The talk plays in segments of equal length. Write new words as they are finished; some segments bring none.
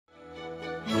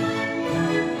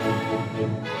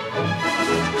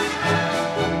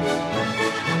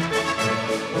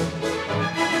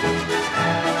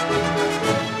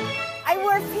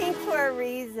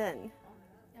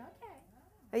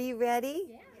you ready?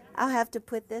 Yeah. I'll have to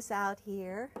put this out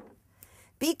here.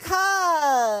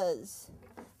 Because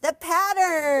the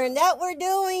pattern that we're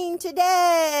doing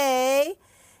today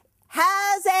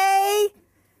has a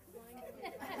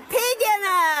pig in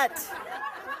it.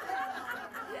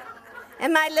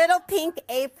 And my little pink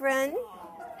apron.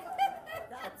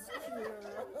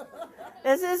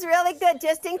 This is really good,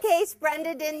 just in case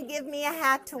Brenda didn't give me a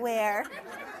hat to wear.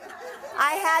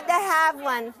 I had to have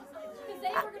one.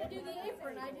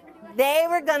 They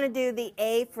were going to do the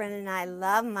apron, and I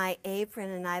love my apron,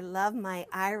 and I love my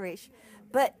Irish.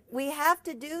 But we have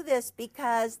to do this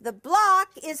because the block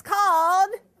is called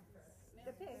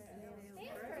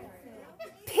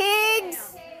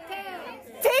Pig's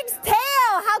Tail.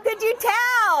 How could you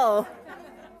tell?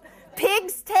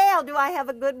 Pig's Tail. Do I have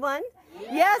a good one?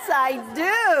 Yes, I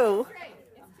do.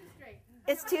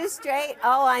 It's too straight.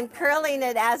 Oh, I'm curling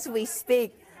it as we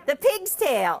speak. The pig's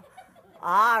tail.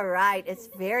 All right, it's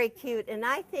very cute. And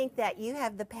I think that you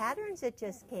have the patterns that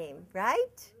just came,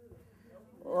 right?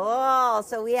 Oh,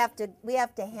 so we have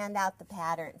to hand out the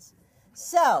patterns.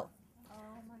 So,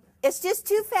 it's just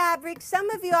two fabrics.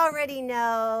 Some of you already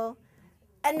know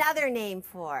another name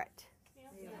for it.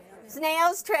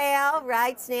 Snail's Trail,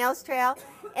 right? Snail's Trail.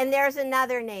 And there's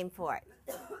another name for it.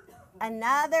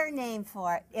 Another name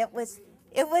for it. It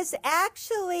was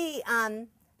actually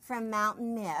from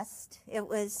Mountain Mist. It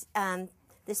was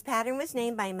this pattern was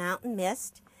named by Mountain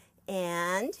Mist,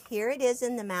 and here it is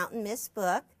in the Mountain Mist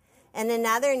book. And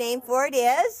another name for it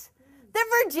is the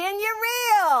Virginia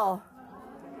Reel.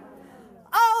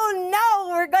 Oh no,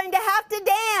 we're going to have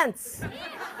to dance.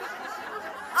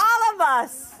 All of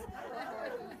us.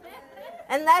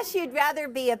 Unless you'd rather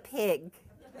be a pig.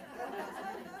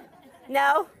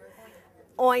 No?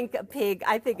 Oink, a pig.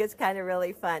 I think it's kind of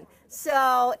really fun.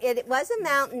 So it was a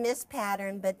Mountain Mist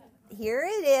pattern, but here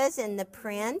it is in the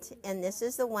print, and this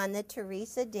is the one that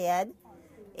Teresa did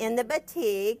in the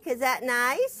batik. Is that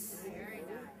nice? Very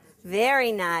nice.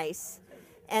 Very nice.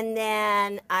 And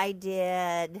then I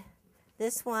did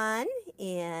this one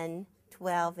in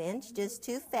 12-inch, just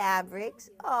two fabrics.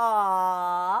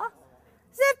 Aww.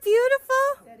 Is that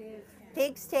beautiful? That is.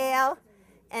 Pig's tail.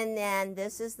 And then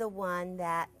this is the one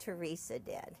that Teresa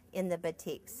did in the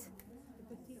batiks.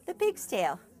 The pig's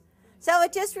tail. So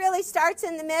it just really starts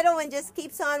in the middle and just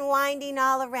keeps on winding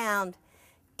all around.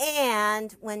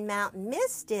 And when Mountain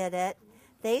Mist did it,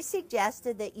 they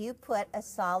suggested that you put a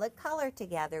solid color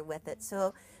together with it.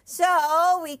 So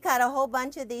we cut a whole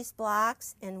bunch of these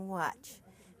blocks, and watch.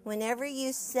 Whenever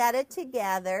you set it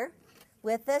together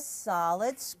with a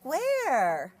solid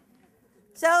square.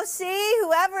 So see,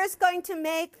 whoever is going to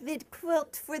make the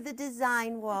quilt for the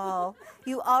design wall,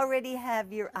 you already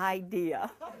have your idea.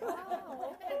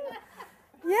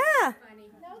 Yeah.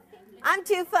 I'm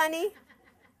too funny.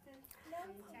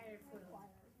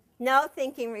 No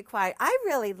thinking required. I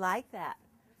really like that.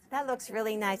 That looks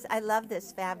really nice. I love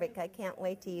this fabric. I can't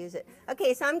wait to use it.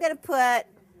 Okay, so I'm going to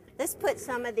let's put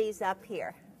some of these up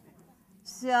here.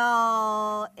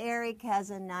 So Eric has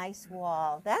a nice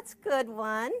wall. That's a good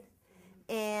one.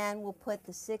 And we'll put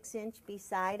the 6-inch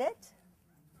beside it.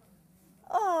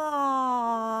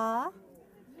 Aww.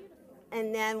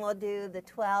 And then we'll do the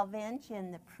 12-inch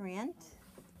in the print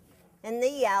and the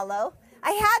yellow.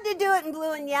 I had to do it in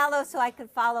blue and yellow so I could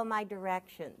follow my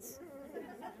directions.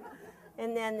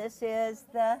 And then this is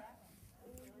the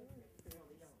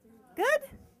good?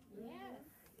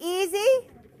 Easy?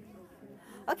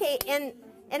 Okay, and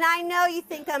I know you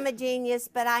think I'm a genius,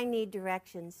 but I need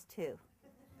directions too.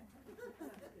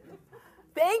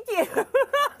 Thank you.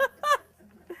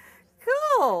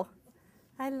 Cool.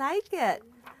 I like it.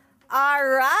 All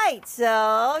right,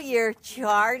 so your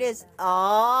chart is,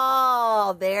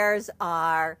 there's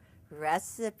our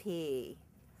recipe.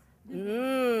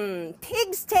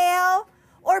 Pig's tail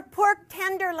or pork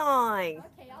tenderloin?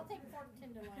 Okay, I'll take pork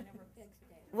tenderloin over pig's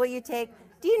tail. Will you take,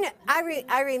 do you know,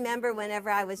 I remember whenever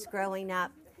I was growing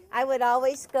up, I would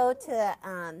always go to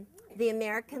the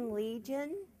American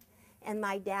Legion, and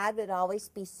my dad would always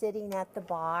be sitting at the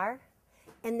bar,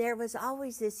 and there was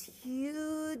always this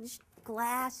huge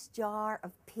glass jar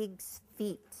of pig's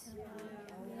feet.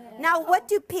 Now, what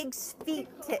do pig's feet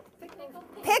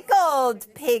pickled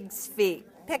pig's feet.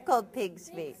 Pickled pig's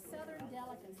feet. Southern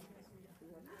delicacy.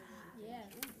 Yes.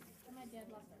 My dad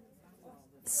loved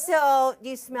it. So, do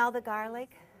you smell the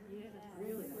garlic?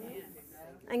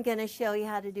 I'm going to show you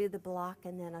how to do the block,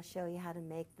 and then I'll show you how to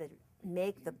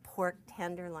make the pork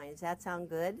tenderloin. Does that sound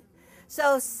good?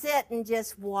 So sit and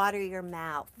just water your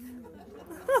mouth.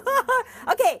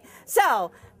 Okay,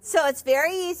 so it's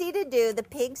very easy to do the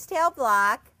pig's tail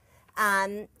block.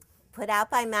 put out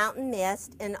by Mountain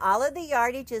Mist, and all of the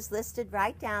yardage is listed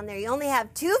right down there. You only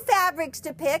have 2 fabrics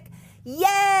to pick.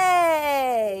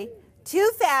 Yay!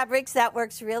 2 fabrics, that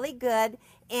works really good.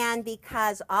 And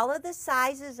because all of the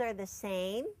sizes are the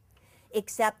same,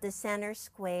 except the center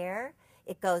square,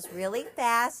 it goes really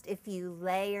fast if you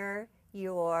layer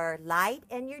your light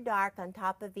and your dark on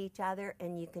top of each other,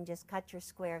 and you can just cut your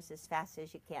squares as fast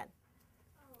as you can.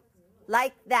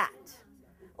 Like that.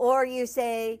 Or you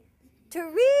say,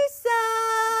 Teresa!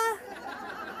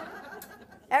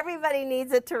 Everybody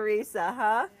needs a Teresa,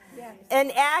 huh? Yes.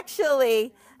 And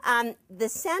actually, the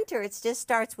center, it just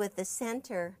starts with the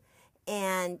center,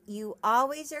 and you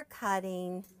always are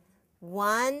cutting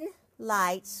 1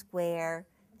 light square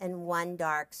and 1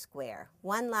 dark square.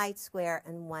 1 light square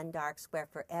and 1 dark square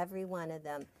for every one of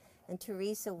them. And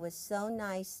Teresa was so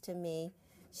nice to me.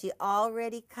 She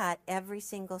already cut every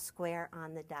single square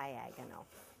on the diagonal.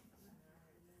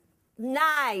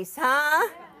 Nice, huh?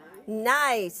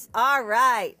 Nice. All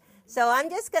right. So I'm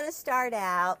just going to start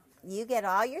out. You get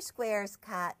all your squares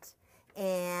cut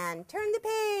and turn the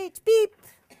page. Beep.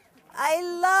 I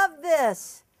love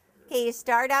this. Okay, you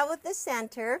start out with the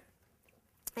center,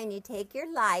 and you take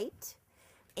your light.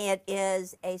 It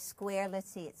is a square. Let's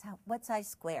see. What size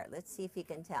square? Let's see if you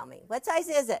can tell me. What size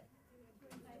is it?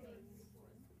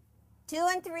 2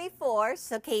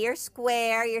 3/4. Okay, your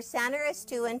square, your center is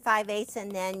 2 5/8,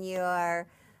 and then your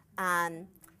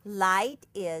light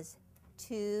is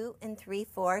 2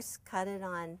 3/4. Cut it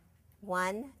on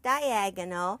 1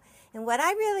 diagonal. And what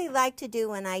I really like to do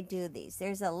when I do these,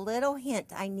 there's a little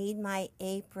hint. I need my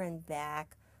apron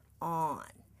back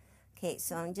on. Okay,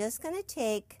 so I'm just going to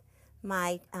take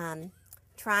my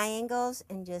triangles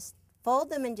and just fold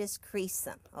them and just crease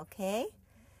them, okay?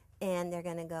 And they're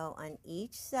going to go on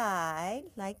each side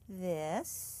like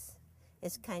this.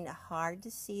 It's kind of hard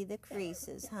to see the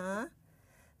creases, huh?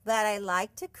 But I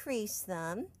like to crease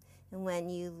them. And when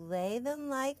you lay them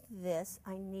like this,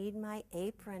 I need my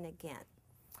apron again.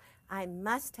 I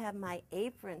must have my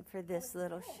apron for this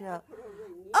little show.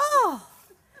 Oh,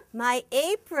 my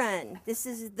apron. This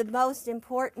is the most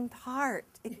important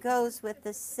part. It goes with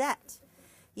the set.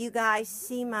 You guys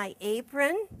see my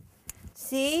apron?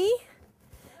 See?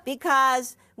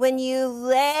 Because when you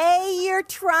lay your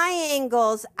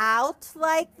triangles out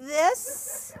like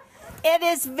this, it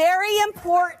is very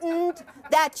important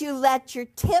that you let your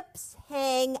tips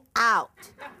hang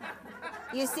out.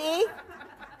 You see?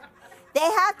 They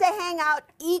have to hang out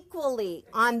equally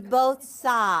on both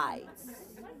sides.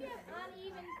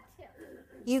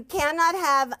 You cannot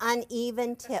have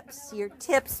uneven tips. Your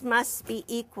tips must be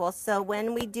equal. So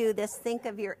when we do this, think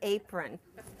of your apron.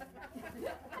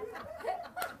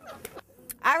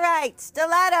 All right,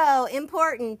 stiletto,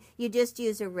 important. You just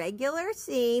use a regular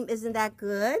seam. Isn't that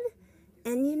good?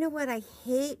 And you know what? I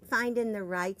hate finding the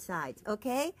right sides,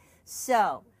 okay?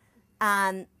 So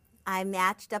I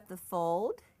matched up the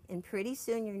fold, and pretty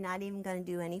soon you're not even going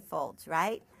to do any folds,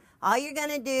 right? All you're going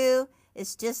to do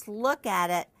is just look at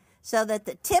it so that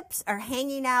the tips are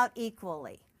hanging out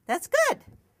equally. That's good.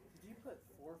 Did you put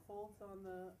 4 folds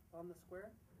on the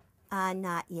square?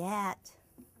 Not yet.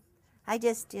 I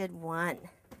just did 1.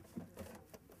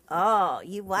 Oh,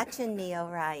 you watching me,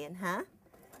 Orion, huh?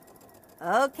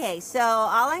 Okay, so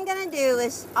all I'm going to do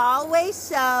is always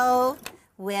sew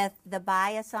with the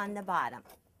bias on the bottom.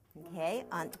 Okay,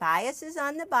 bias is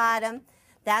on the bottom.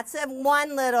 That's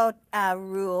one little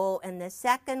rule. And the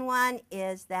second one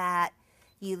is that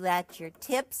you let your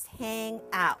tips hang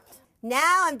out.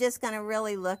 Now I'm just going to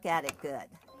really look at it good.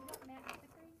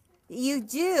 You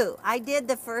do. I did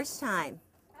the first time.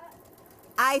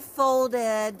 I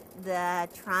folded the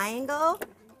triangle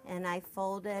and I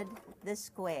folded the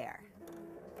square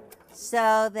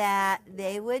so that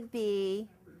they would be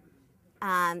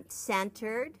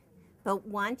centered. But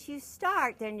once you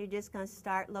start, then you're just going to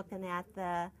start looking at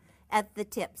the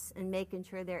tips and making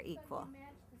sure they're equal.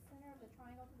 Match the center of the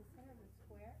triangle to the center of the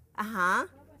square. Uh-huh.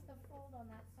 What was the fold on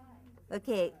that side?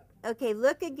 Okay. Okay,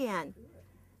 look again.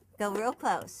 Go real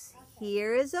close.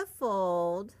 Here is a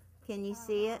fold. Can you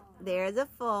see it? There's a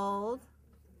fold.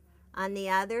 On the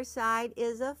other side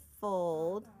is a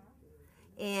fold.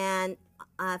 And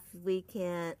if we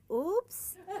can,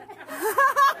 oops.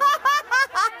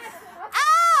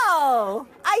 Oh,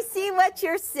 I see what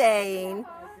you're saying.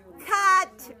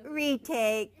 Cut,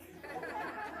 retake.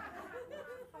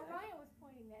 Orion was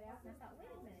pointing that out, and I thought,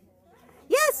 wait a minute.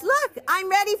 Yes, look, I'm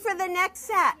ready for the next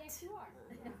set. Yes, you are.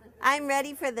 I'm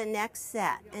ready for the next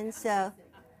set. And so,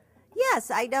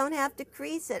 yes, I don't have to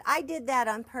crease it. I did that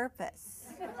on purpose.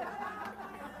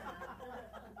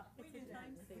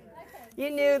 You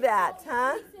knew that,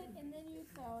 huh? Crease it, and then you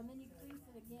sew, and then you crease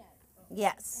it again.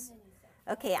 Yes.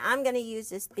 Okay, I'm going to use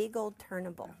this big old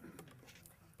turnable.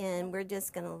 And we're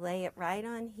just going to lay it right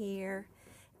on here.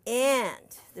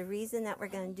 And the reason that we're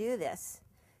going to do this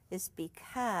is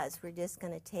because we're just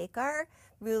going to take our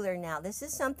ruler now. This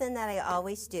is something that I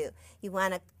always do. You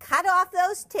want to cut off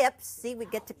those tips. See, we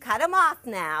get to cut them off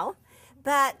now.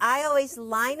 But I always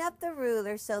line up the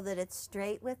ruler so that it's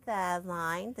straight with the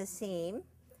line, the seam.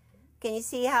 Can you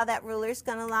see how that ruler's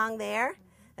going along there?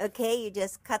 Okay, you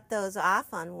just cut those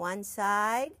off on one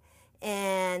side.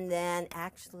 And then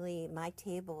actually my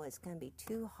table is going to be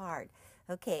too hard.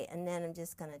 Okay, and then I'm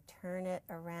just going to turn it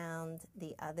around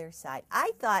the other side.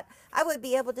 I thought I would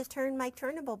be able to turn my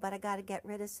turnable, but I got to get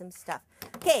rid of some stuff.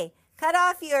 Okay, cut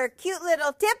off your cute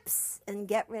little tips and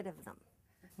get rid of them.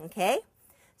 Okay,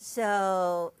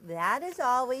 so that is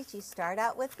always, you start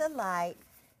out with the light,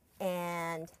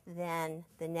 and then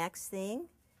the next thing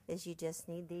is you just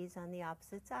need these on the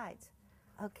opposite sides.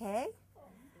 Okay,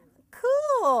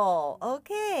 cool.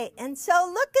 Okay, and so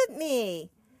look at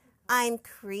me. I'm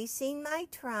creasing my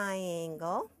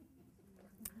triangle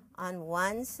on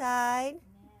one side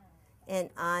and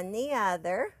on the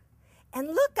other. And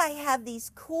look, I have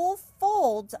these cool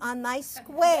folds on my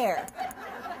square.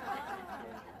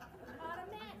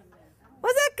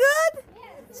 Was that good?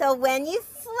 So when you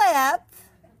flip,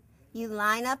 you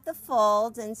line up the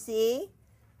folds and see,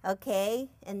 okay,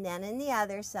 and then in the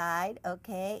other side,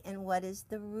 okay, and what is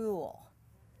the rule?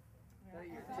 Let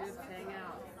your tips hang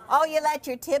out. Oh, you let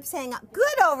your tips hang out. Good,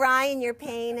 Orion, you're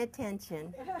paying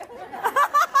attention.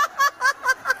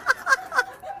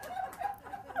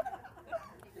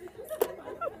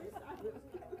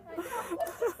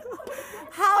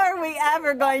 How are we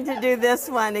ever going to do this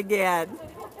one again?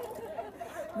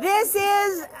 This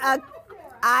is a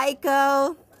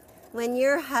Aiko. When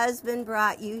your husband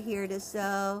brought you here to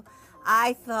sew,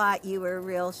 I thought you were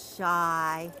real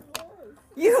shy.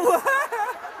 You were.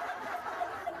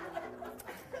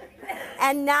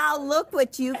 And now look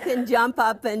what you can jump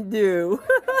up and do.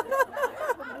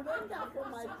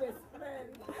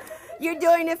 You're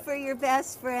doing it for your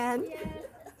best friend. Yes.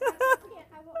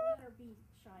 I won't let her be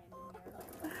shy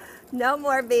in there. No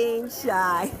more being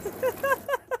shy.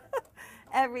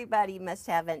 Everybody must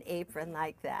have an apron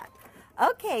like that.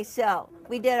 Okay, so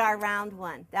we did our round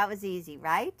one. That was easy,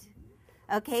 right?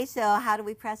 Okay, so how do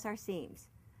we press our seams?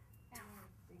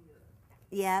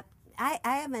 Yep. I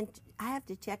have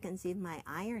to check and see if my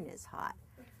iron is hot.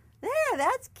 There,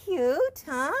 that's cute,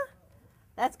 huh?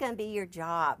 That's going to be your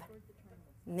job.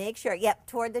 Make sure, yep,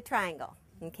 toward the triangle,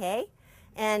 okay?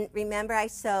 And remember I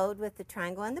sewed with the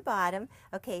triangle on the bottom.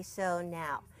 Okay, so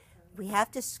now we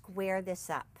have to square this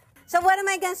up. So what am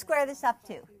I going to square this up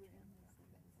to?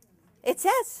 It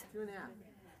says. 2.5.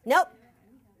 Nope.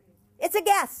 It's a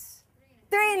guess.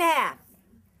 3.5.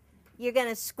 You're going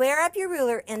to square up your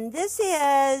ruler, and this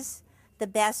is the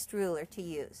best ruler to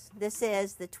use. This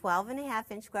is the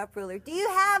 12.5-inch square up ruler. Do you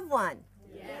have one?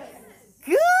 Yes.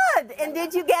 Good. And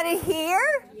did you get it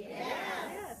here?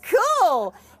 Yes.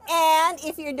 Cool. And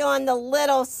if you're doing the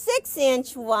little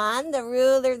 6-inch one, the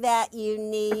ruler that you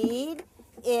need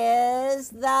is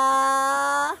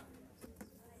the,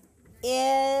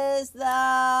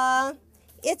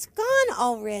 it's gone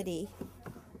already.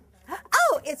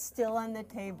 Oh, it's still on the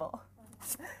table.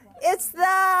 It's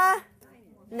the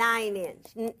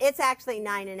 9-inch. It's actually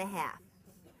 9.5.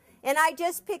 And I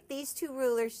just picked these two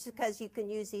rulers because you can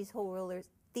use these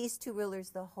two rulers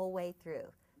the whole way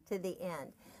through to the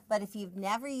end. But if you've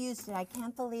never used it, I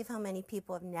can't believe how many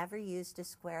people have never used a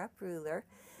square up ruler.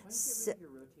 Why don't you get rid of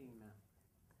your rotating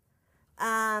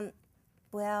mat?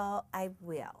 Well, I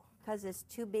will, because it's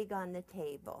too big on the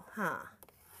table, huh?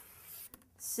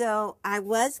 So I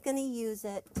was going to use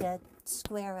it to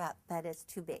square up, but it's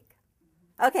too big.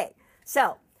 Okay,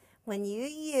 so when you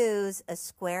use a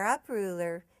square up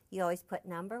ruler, you always put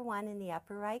number 1 in the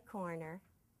upper right corner.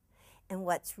 And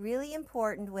what's really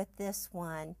important with this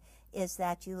one is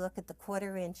that you look at the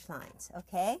 1/4-inch lines,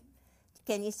 okay?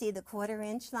 Can you see the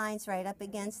 1/4-inch lines right up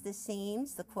against the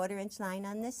seams? The 1/4-inch line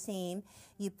on the seam.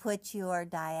 You put your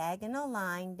diagonal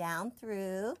line down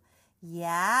through.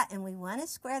 Yeah, and we want to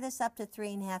square this up to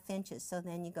 3.5 inches. So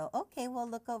then you go, okay, well,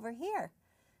 look over here.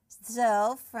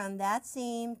 So from that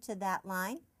seam to that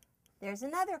line, there's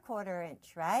another 1/4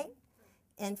 inch, right?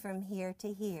 And from here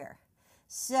to here.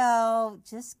 So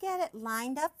just get it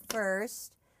lined up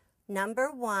first. Number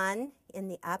 1 in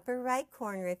the upper right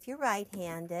corner, if you're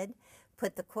right-handed.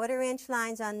 Put the 1/4-inch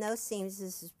lines on those seams.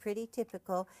 This is pretty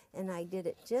typical, and I did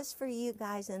it just for you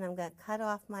guys, and I'm going to cut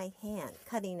off my hand,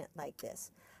 cutting it like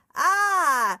this.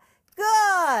 Ah,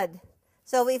 good.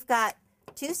 So we've got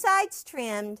 2 sides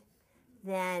trimmed,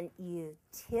 then you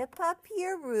tip up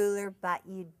your ruler, but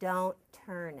you don't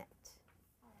turn it.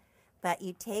 But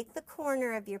you take the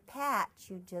corner of your patch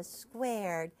you just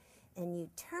squared and you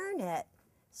turn it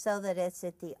so that it's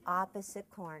at the opposite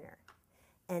corner.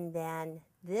 And then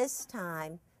this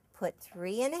time put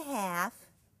 3.5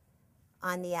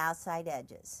 on the outside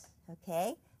edges.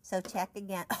 Okay? So check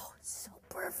again. Oh, it's so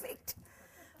perfect.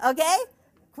 Okay?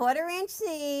 1/4 inch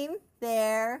seam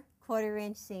there, 1/4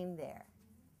 inch seam there.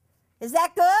 Is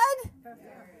that good?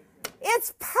 Perfect.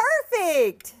 It's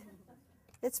perfect.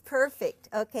 It's perfect.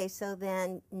 Okay, so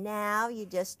then now you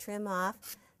just trim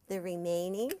off the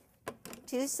remaining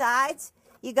 2 sides.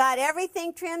 You got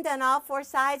everything trimmed on all 4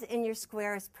 sides and your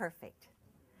square is perfect.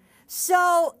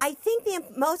 So I think the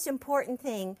most important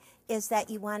thing is that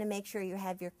you want to make sure you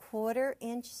have your 1/4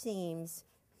 inch seams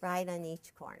right on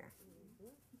each corner.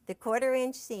 The 1/4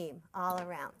 inch seam all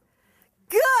around.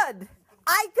 Good!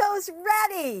 Aiko's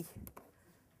ready.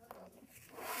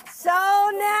 So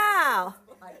now,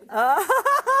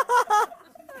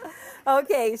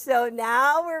 okay, so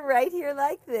now we're right here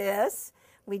like this.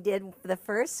 We did the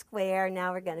first square.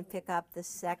 Now we're going to pick up the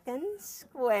second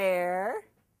square.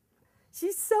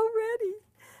 She's so ready.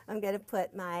 I'm going to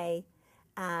put my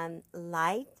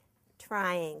light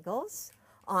triangles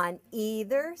on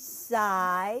either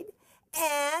side.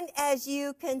 And as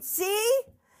you can see,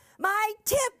 my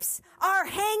tips are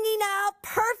hanging out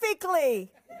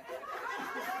perfectly.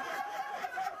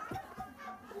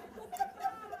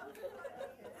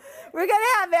 We're going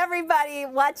to have everybody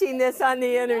watching this on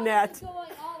the internet. It's going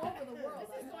all over the world.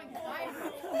 It's going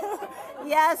viral.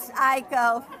 Yes,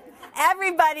 Aiko.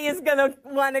 Everybody is going to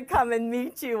want to come and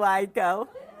meet you, Aiko.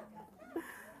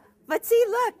 But see,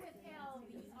 look.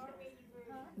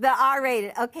 The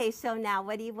R-rated. Okay, so now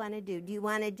what do you want to do? Do you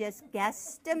want to just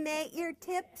guesstimate your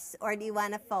tips or do you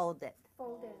want to fold it?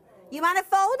 Fold it. You want to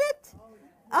fold it?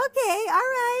 Okay,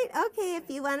 all right. Okay, if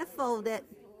you want to fold it.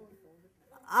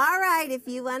 All right, if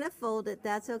you want to fold it,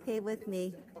 that's okay with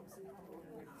me.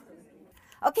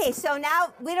 Okay, so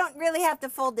now we don't really have to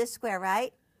fold this square,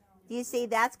 right? Do you see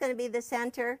that's going to be the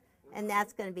center and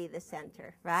that's going to be the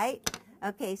center, right?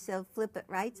 Okay, so flip it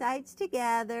right sides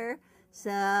together. So,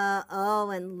 oh,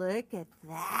 and look at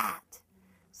that.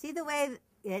 See the way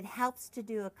it helps to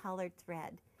do a colored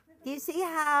thread? Do you see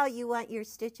how you want your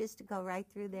stitches to go right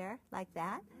through there like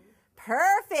that?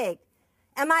 Perfect.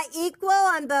 Am I equal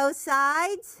on both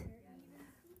sides?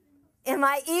 Am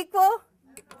I equal?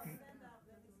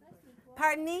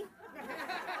 Pardon me?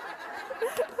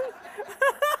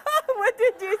 What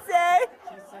did you say?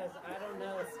 She says, I don't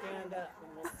know, stand up.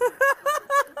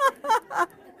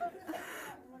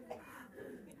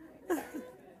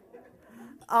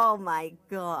 Oh my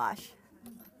gosh.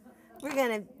 We're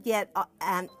going to get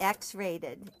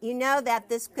X-rated. You know that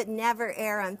this could never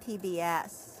air on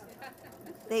PBS.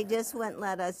 They just wouldn't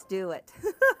let us do it.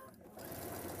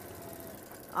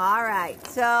 All right,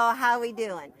 so how are we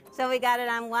doing? So we got it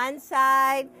on one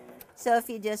side. So if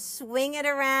you just swing it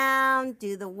around,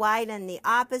 do the white on the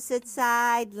opposite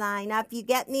side, line up. You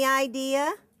getting the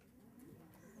idea?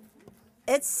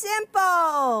 It's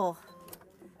simple.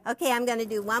 Okay, I'm going to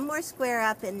do one more square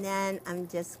up and then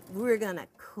we're going to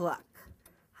cook.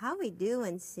 How we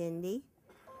doing, Cindy?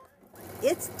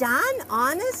 It's done,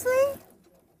 honestly?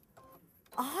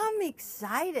 Oh, I'm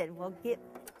excited. Well,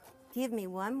 give me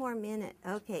one more minute.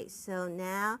 Okay, so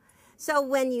now, so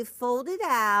when you fold it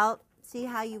out, see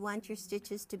how you want your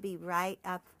stitches to be right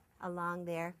up along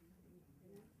there?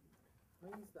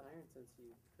 I'll use the iron since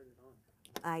you turned it on.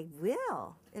 I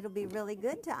will. It'll be really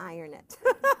good to iron it.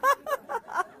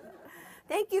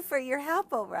 Thank you for your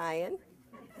help, Orion.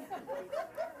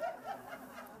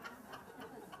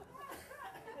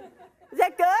 Is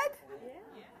that good?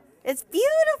 Yeah. It's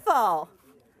beautiful.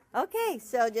 Okay,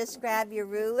 so just grab your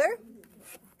ruler.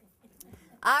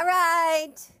 All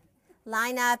right.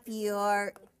 Line up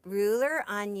your ruler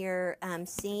on your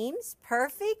seams.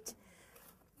 Perfect.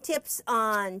 Tips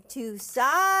on 2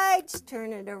 sides.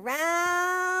 Turn it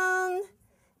around.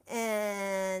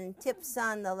 And tips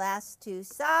on the last 2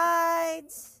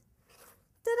 sides.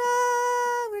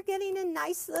 Ta-da! We're getting a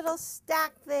nice little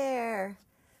stack there.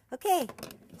 Okay,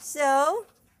 so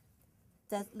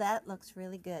that looks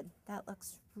really good. That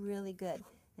looks really good.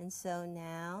 And so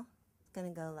now it's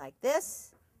going to go like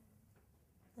this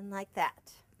and like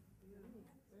that.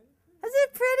 Is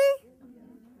it pretty?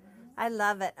 I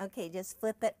love it. Okay, just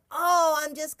flip it. Oh,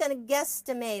 I'm just going to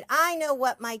guesstimate. I know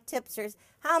what my tips are,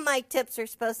 how my tips are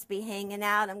supposed to be hanging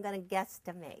out. I'm going to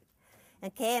guesstimate.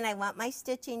 Okay, and I want my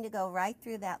stitching to go right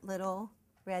through that little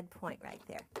red point right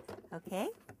there. Okay?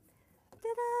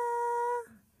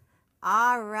 Ta-da!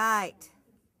 All right.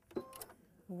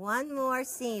 One more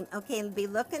seam. Okay, be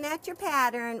looking at your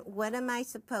pattern. What am I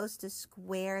supposed to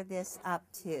square this up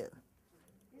to?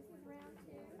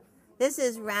 This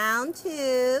is round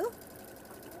 2.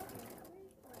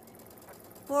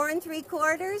 4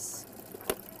 3/4.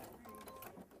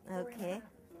 Okay.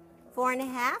 4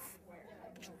 1/2.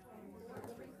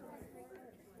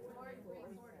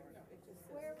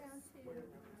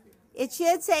 It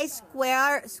should say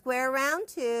square round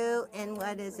 2, and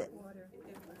what is it?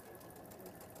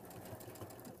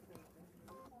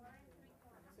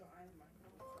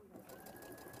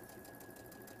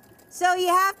 So you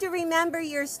have to remember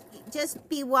just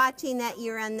be watching that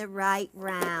you're on the right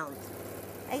round.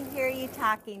 I hear you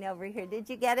talking over here. Did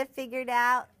you get it figured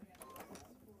out?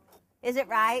 Is it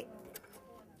right?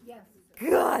 Yes.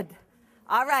 Good.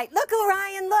 All right. Look,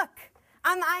 Orion, look.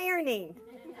 I'm ironing.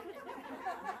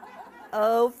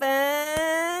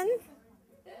 Open.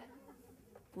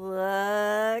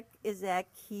 Look. Is that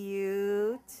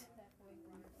cute?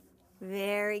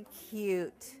 Very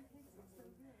cute.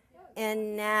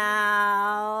 And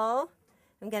now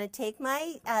I'm going to take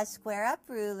my square up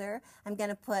ruler. I'm going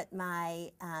to put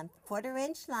my 1/4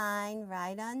 inch line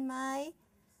right on my,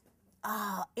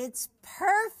 oh, it's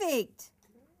perfect.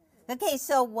 Okay,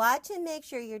 so watch and make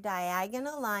sure your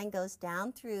diagonal line goes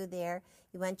down through there.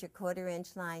 You want your 1/4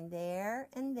 inch line there,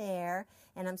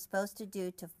 and I'm supposed to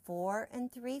do to 4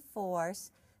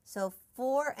 3/4. So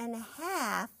 4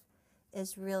 1/2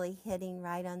 is really hitting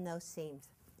right on those seams.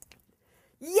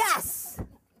 Yes!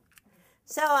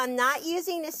 So I'm not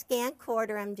using a scant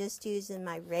quarter, I'm just using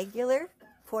my regular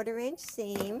 1/4 inch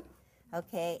seam.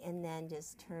 Okay, and then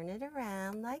just turn it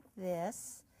around like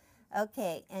this.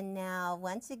 Okay, and now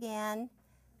once again,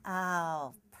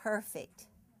 oh, perfect.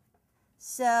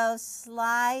 So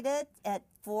slide it at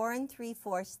 4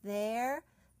 3/4 there,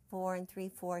 4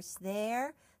 3/4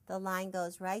 there. The line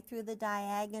goes right through the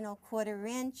diagonal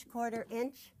 1/4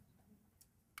 inch.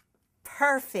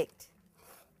 Perfect.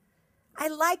 I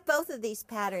like both of these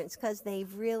patterns because they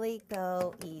really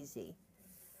go easy.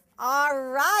 All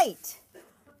right.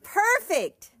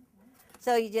 Perfect.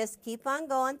 So you just keep on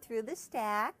going through the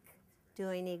stack,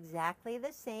 doing exactly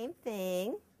the same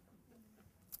thing,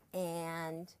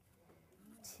 and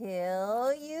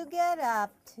till you get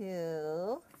up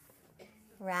to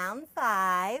round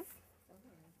 5.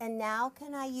 And now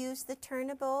can I use the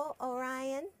turnable,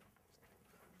 Orion?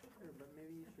 Sure, but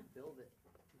maybe you should build it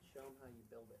and show them how you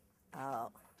build it.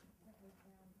 Oh.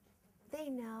 They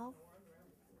know.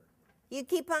 You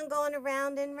keep on going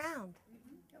around and round.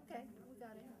 Okay, we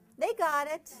got it. They got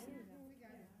it.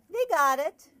 They got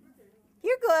it.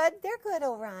 You're good. They're good,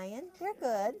 Orion. They're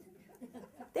good.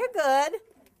 They're good.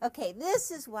 Okay,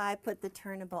 this is why I put the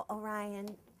turnable.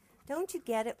 Orion, don't you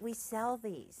get it? We sell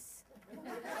these.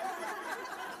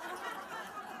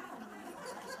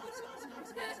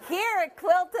 Here at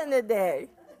Quilting today.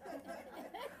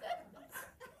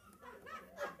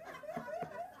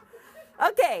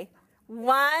 Okay,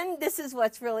 this is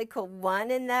what's really cool.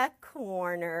 One in that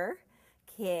corner.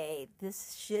 Okay,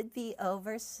 this should be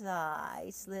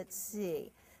oversized. Let's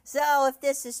see. So if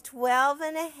this is 12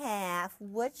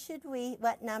 1/2,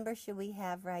 what number should we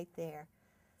have right there?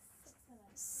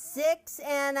 6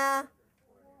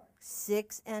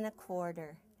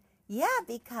 1/4. Yeah,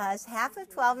 because half of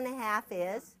 12 1/2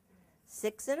 is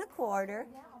 6 1/4.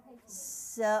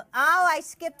 So, oh, I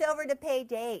skipped over to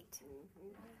page 8.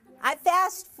 I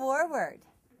fast forward.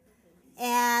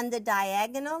 And the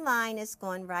diagonal line is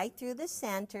going right through the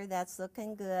center. That's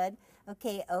looking good.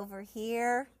 Okay, over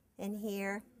here and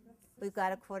here, we've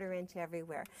got a 1/4 inch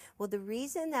everywhere. Well, the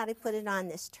reason that I put it on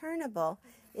this turnable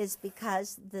is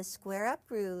because the square up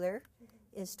ruler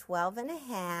is 12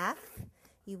 1/2.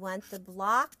 You want the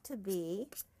block to be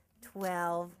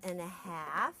 12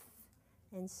 1/2.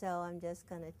 And so I'm just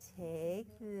going to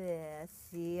take this.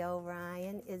 See,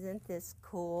 Orion, isn't this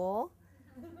cool?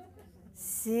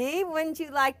 See, wouldn't you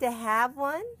like to have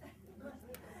one?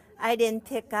 I didn't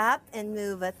pick up and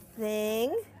move a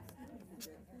thing.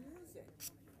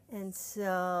 And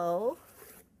so,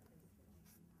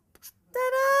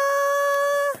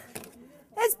 ta-da!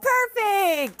 It's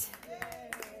perfect!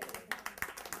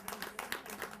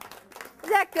 Is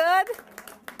that good?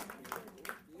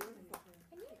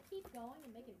 Can you keep going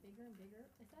and make it bigger and bigger?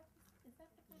 Is that the kind of part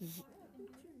you can do?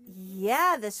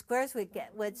 Yeah, the squares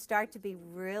would start to be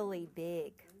really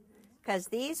big, because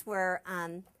these were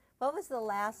what was the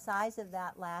last size of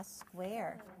that last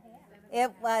square?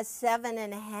 It was 7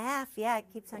 1/2. Yeah, it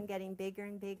keeps on getting bigger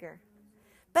and bigger.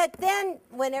 But then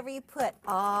whenever you put,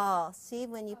 see,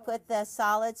 when you put the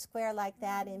solid square like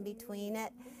that in between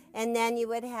it, and then you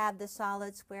would have the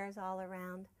solid squares all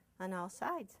around on all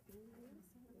sides.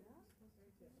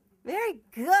 Very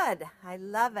good. I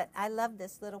love it. I love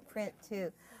this little print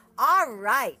too. All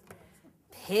right.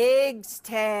 Pig's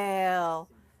tail,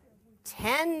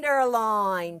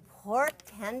 tenderloin, pork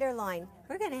tenderloin.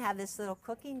 We're going to have this little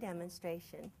cooking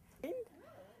demonstration.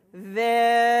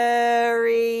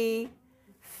 Very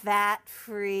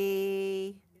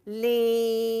fat-free,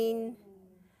 lean.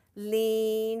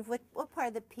 What part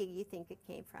of the pig you think it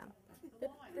came from?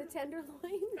 The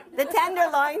tenderloin. The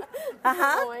tenderloin.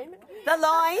 Uh-huh. The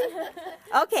loin.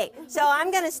 Okay, so I'm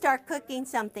going to start cooking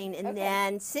something, and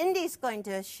then Cindy's going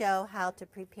to show how to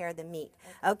prepare the meat.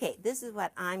 Okay, this is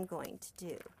what I'm going to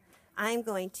do. I'm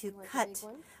going to cut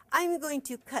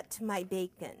to my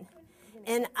bacon.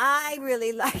 And I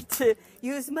really like to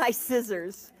use my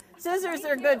scissors. Scissors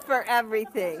are good for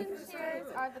everything. Scissors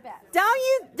are the best.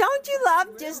 Don't you love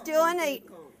just doing a,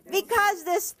 because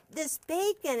this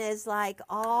bacon is like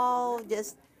all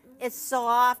just, it's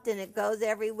soft and it goes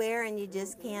everywhere and you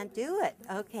just can't do it,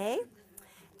 okay?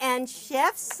 And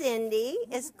Chef Cindy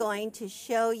is going to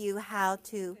show you how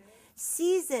to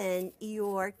season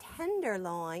your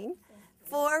tenderloin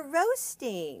for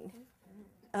roasting.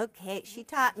 Okay, she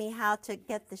taught me how to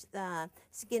get the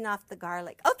skin off the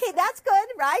garlic. Okay, that's good,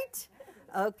 right?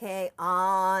 Okay,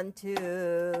 on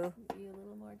to... Be a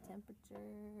little more temperature. There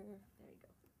you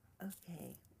go.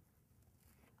 Okay.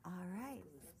 All right.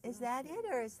 Is that it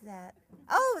or is that...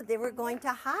 Oh, they were going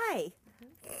to high.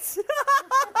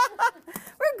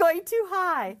 We're going too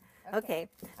high. Okay.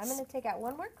 I'm going to take out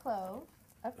one more clove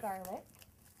of garlic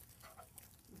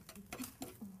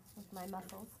with my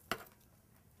muscles.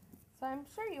 So I'm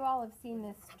sure you all have seen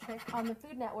this trick on the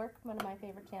Food Network, one of my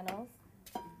favorite channels.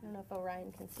 I don't know if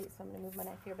Orion can see it, so I'm going to move my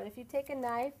knife here. But if you take a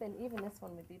knife, and even this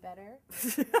one would be better,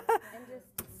 and just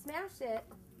smash it,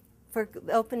 For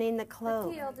opening the the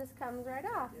clove. peel just comes right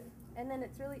off. And then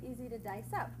it's really easy to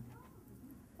dice up.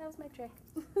 That was my trick.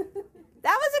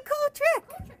 That was a cool trick.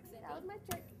 That was my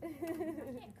trick.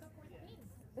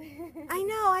 I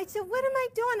know. I said, what am I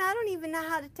doing? I don't even know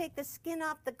how to take the skin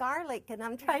off the garlic, and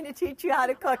I'm trying to teach you how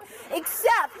to cook.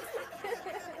 Except,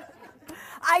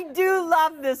 I do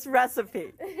love this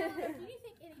recipe. Do you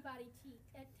think anybody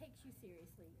takes you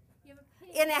seriously? You have a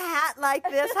pig. In a hat like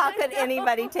this, how could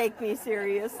anybody take me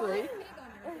seriously? Okay.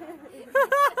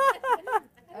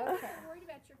 Worried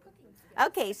about your cooking.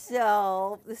 Okay,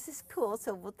 so this is cool.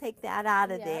 So we'll take that out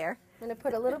of Yeah. there. I'm going to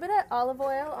put a little bit of olive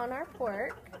oil on our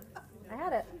pork. I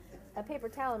had a paper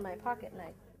towel in my pocket and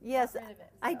I Yes, got rid of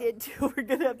it, I so. did too. We're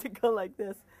going to have to go like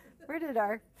this. Where did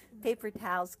our paper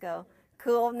towels go?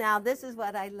 Cool. Now this is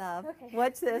what I love. Okay.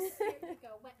 What's this? Here you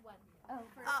go, wet one. Oh.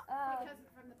 Because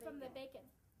from the bacon.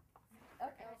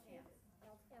 Okay.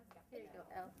 Here you go,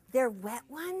 Elle. They're wet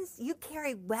ones? You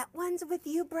carry wet ones with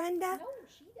you, Brenda? No,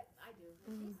 she does. I do.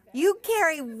 You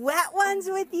carry wet ones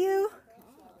with you?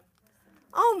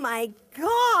 Oh my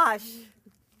gosh.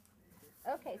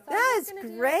 Okay, so That I'm is just gonna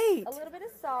do great. a little bit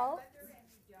of salt.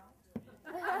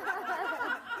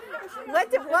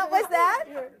 What was that?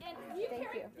 Here, And you Thank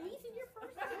carried you. these in your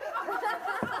first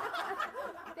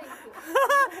thank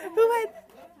you. Who went?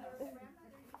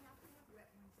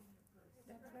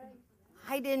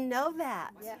 I didn't know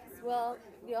that. Yes, well,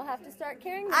 you'll have to start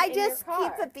carrying them I in just your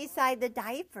keep car. it beside the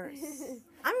diapers.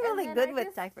 I'm And really then good I with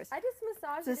just- diapers. I just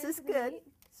massage This it is into the good. meat.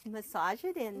 Massage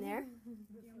it in there.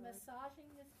 You're massaging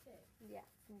this pig. Yes,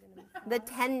 I'm gonna The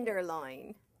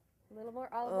tenderloin. a little more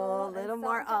olive Oh, oil. a and little salt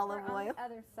more and pepper olive on oil. the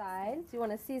other side. So you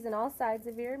want to season all sides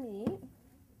of your meat.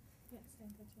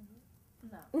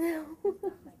 No.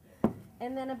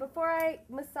 And then before I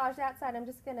massage that side, I'm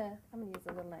gonna use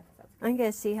a little knife. So I'm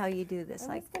going to see how you do this. I'm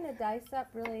Like, just gonna dice up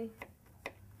really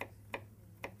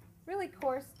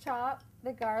coarse chop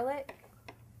the garlic,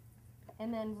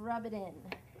 and then rub it in.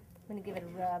 I'm gonna give it a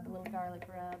rub, a little garlic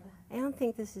rub. I don't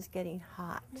think this is getting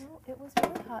hot. No, it was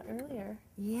really hot earlier.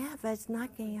 Yeah, but it's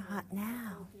not getting hot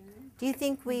now. Do you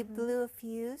think we blew a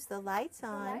fuse? The light's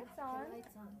on. Lights on.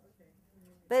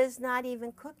 But it's not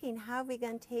even cooking. How are we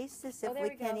going to taste this if Oh, there we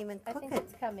we can't go. even I cook think it?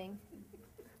 it's coming.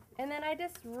 And then I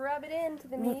just rub it into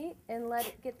the meat and let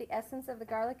it get the essence of the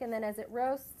garlic. And then as it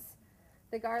roasts,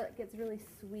 the garlic gets really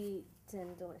sweet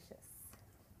and delicious.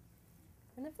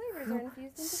 And the flavors are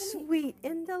infused into the meat. Sweet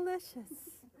and delicious.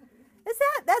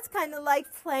 That's kind of like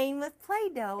playing with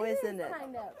Play-Doh, isn't it?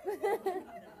 Kind of.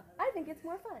 I think it's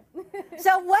more fun.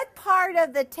 So what part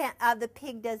of the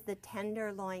pig does the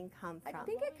tenderloin come I from?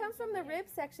 think it comes from the rib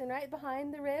section, right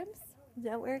behind the ribs. Is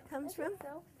that where it comes from?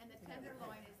 So, And the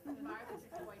tenderloin is the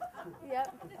farthest point.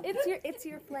 yep. It's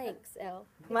your flanks, Elle.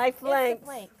 My flanks.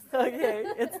 flanks. Okay,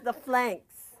 it's the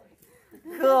flanks.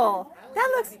 Cool. That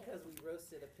looks. Because we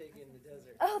roasted a pig in the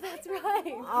desert. Oh, that's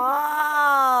right.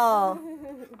 Oh.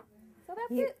 So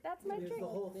that's You- it. That's my Here's trick. the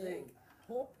whole thing.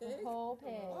 The whole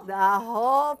pig. The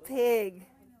whole pig.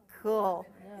 Cool.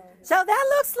 No. So that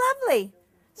looks lovely.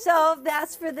 So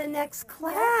that's for the next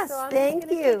class. So I'm Thank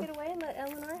just gonna you. take it away and let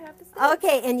Eleanor have to stay.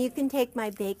 Okay, and you can take my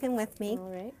bacon with me.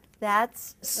 All right.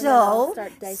 That's And then I'll so,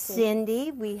 start dicing.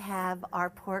 Cindy, we have our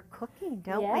pork cooking,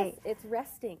 don't Yes, we? it's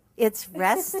resting. It's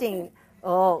resting.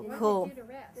 Oh, cool. You to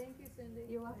rest. Thank you, Cindy.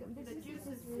 You're welcome. This is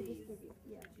juices redistribute.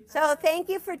 Yeah. So thank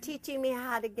you for teaching me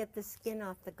how to get the skin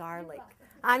off the garlic.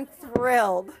 I'm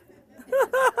thrilled.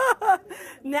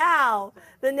 Now,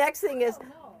 the next thing is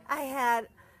I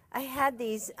had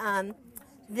these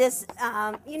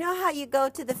you know how you go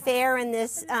to the fair and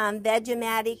this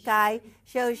Vegematic guy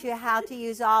shows you how to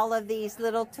use all of these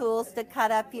little tools to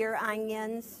cut up your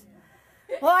onions?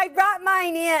 Well, I brought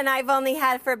mine in. I've only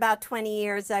had it for about 20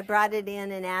 years. I brought it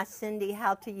in and asked Cindy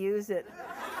how to use it.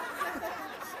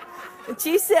 And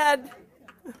she said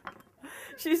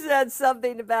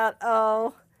something about,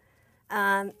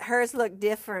 hers look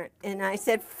different. And I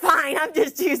said, fine, I'm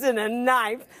just using a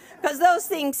knife because those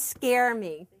things scare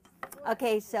me.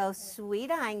 Okay, so sweet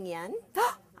onion.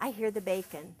 I hear the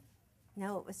bacon.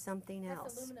 No, it was something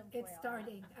else. It's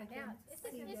starting. I can see It's the-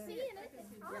 seeing it.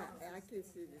 Yeah, I can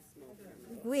see the smoke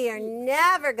coming. We are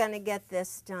never going to get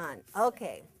this done.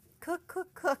 Okay, cook,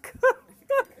 cook, cook.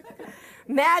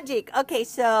 Magic. Okay,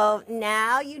 so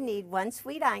now you need one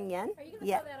sweet onion. Are you gonna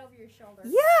Yeah. throw that over your shoulder?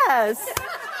 Yes.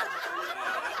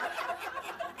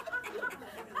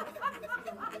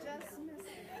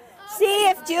 See,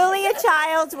 if Julia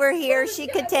Childs were here, she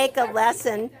could take a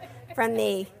lesson from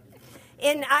me.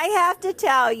 And I have to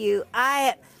tell you,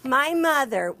 my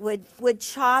mother would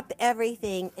chop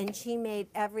everything, and she made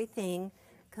everything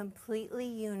completely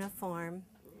uniform.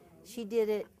 She did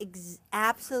it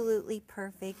absolutely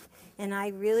perfect, and I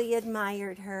really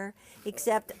admired her,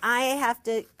 except I have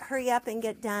to hurry up and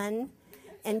get done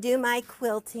and do my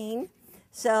quilting.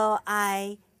 So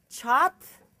I chop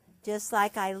just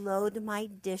like I load my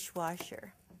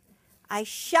dishwasher. I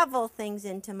shovel things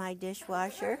into my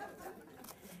dishwasher,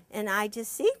 and I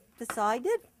just, see, that's all I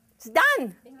did. It's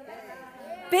done.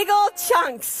 Big old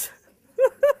chunks.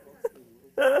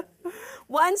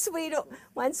 One sweet.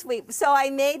 So I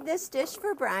made this dish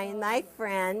for Brian, my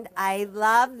friend. I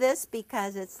love this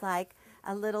because it's like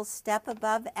a little step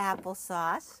above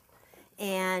applesauce.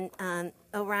 And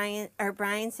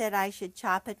Brian said I should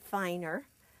chop it finer.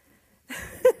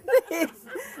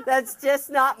 That's just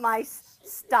not my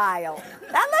style.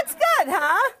 That looks good,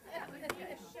 huh?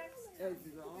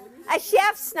 A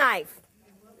chef's knife.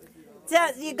 So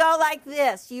you go like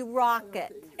this. You rock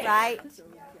it, right?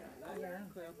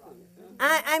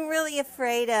 I'm really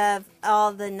afraid of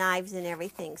all the knives and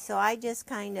everything, so I just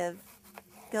kind of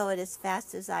go it as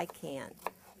fast as I can.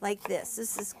 Like this.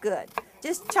 This is good.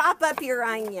 Just chop up your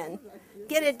onion.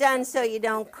 Get it done so you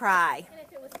don't cry. And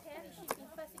if it was Patty, she'd be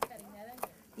fussy cutting that onion.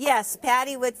 Yes,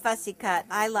 Patty would fussy cut.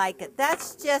 I like it.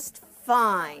 That's just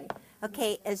fine.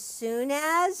 Okay, as soon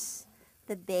as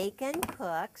the bacon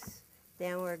cooks,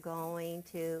 then we're going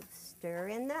to stir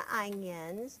in the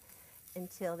onions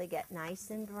until they get nice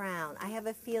and brown. I have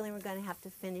a feeling we're going to have to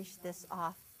finish this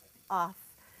off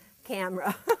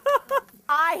camera.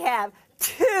 I have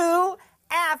 2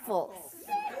 apples.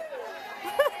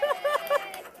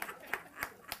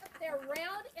 They're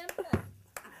round and plump.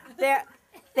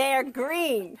 They're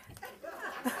green.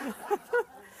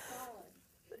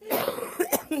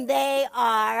 They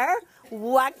are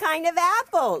what kind of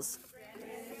apples?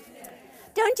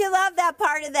 Don't you love that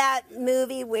part of that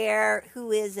movie where,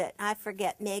 who is it? I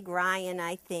forget, Meg Ryan,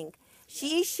 I think.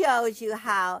 She shows you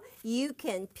how you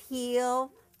can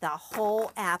peel the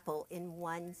whole apple in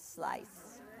one slice.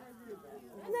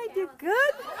 Didn't I do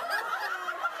good?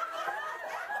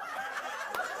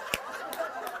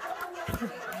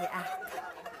 Yeah.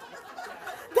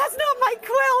 That's not my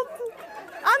quilt.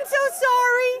 I'm so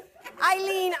sorry.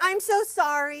 Eileen, I'm so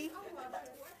sorry.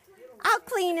 I'll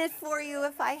clean it for you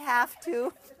if I have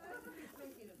to.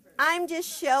 I'm just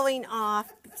showing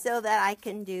off so that I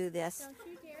can do this. Don't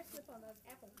you dare slip on those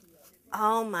apple peels.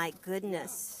 Oh my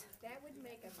goodness. That would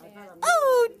make a bad.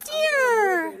 Oh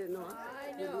dear.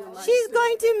 I know. She's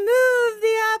going to move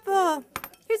the apple.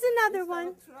 Here's another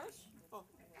one.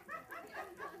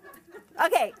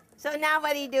 Okay, so now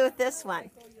what do you do with this one?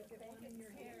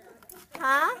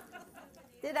 Huh?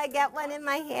 Did I get one in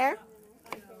my hair?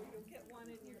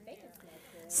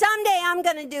 Someday I'm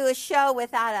going to do a show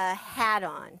without a hat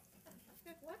on.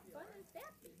 What fun is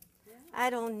that be? I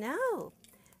don't know.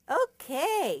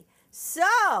 Okay,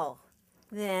 so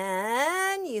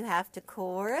then you have to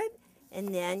core it,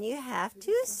 and then you have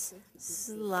to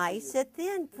slice it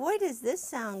thin. Boy, does this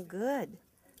sound good.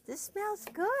 This smells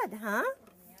good, huh?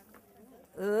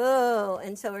 Ooh,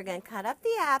 and so we're going to cut up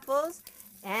the apples,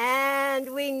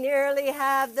 and we nearly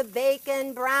have the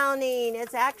bacon browning.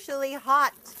 It's actually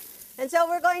hot. And so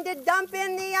we're going to dump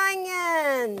in the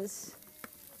onions.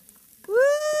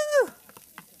 Woo!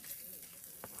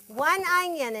 One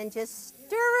onion, and just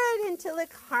stir it until it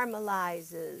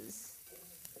caramelizes.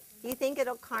 Do you think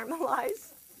it'll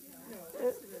caramelize?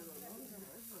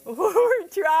 We're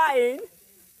trying.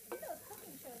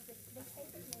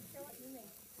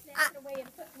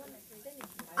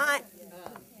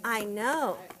 I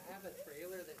know. I have a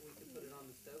trailer that we could put it on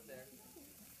the stove there.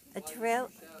 A trail.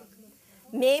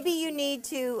 Maybe you need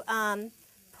to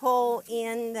pull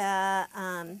in the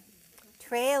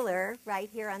trailer right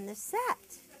here on the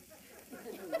set.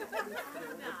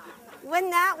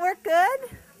 Wouldn't that work good?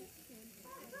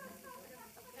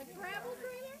 A travel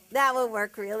trailer? That would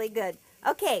work really good.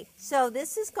 Okay, so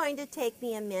this is going to take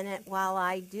me a minute. While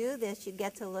I do this, you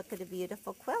get to look at a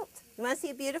beautiful quilt. You want to see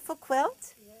a beautiful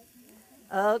quilt?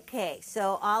 Okay,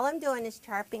 so all I'm doing is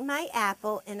sharpening my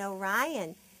apple, and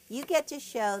Orion, you get to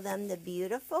show them the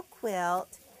beautiful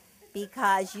quilt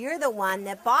because you're the one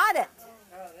that bought it.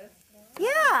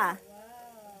 Yeah.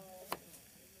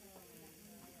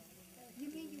 You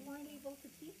mean you weren't able to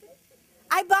keep it?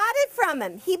 I bought it from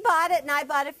him. He bought it, and I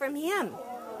bought it from him.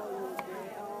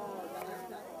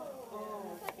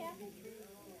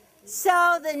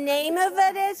 So the name of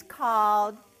it is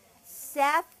called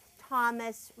Seth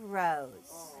Thomas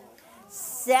Rose.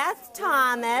 Seth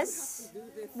Thomas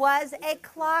was a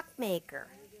clockmaker.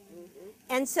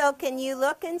 And so can you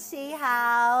look and see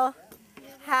how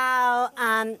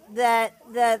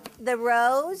the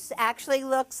rose actually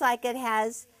looks like it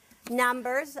has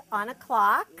numbers on a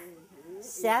clock?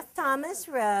 Seth Thomas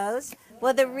Rose.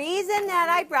 Well, the reason that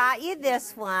I brought you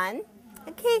this one,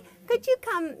 okay, could you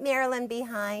come, Marilyn,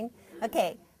 behind?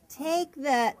 Okay,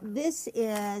 this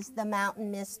is the mountain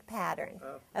mist pattern.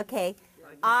 Okay,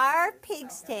 our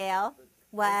pig's tail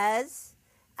was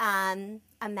a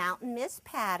mountain mist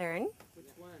pattern. Which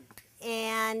one?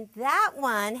 And that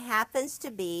one happens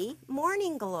to be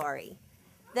Morning Glory.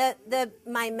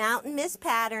 My mountain mist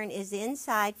pattern is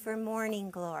inside for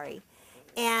Morning Glory.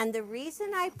 And the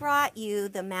reason I brought you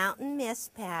the mountain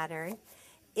mist pattern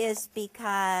is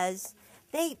because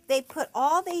they put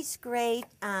all these great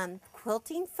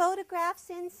quilting photographs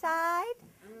inside.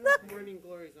 Look. Morning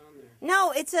Glory's on there.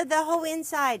 No, it's the whole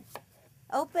inside.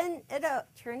 Open it up,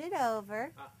 turn it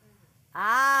over.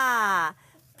 But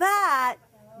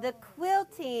the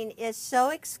quilting is so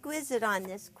exquisite on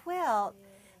this quilt,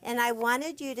 and I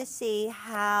wanted you to see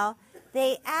how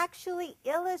they actually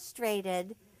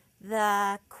illustrated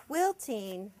the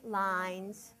quilting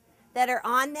lines that are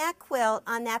on that quilt,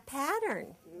 on that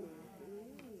pattern.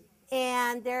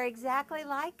 And they're exactly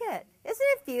like it. Isn't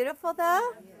it beautiful,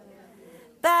 though?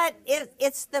 But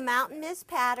it's the mountain mist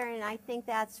pattern, and I think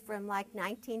that's from like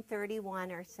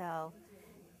 1931 or so.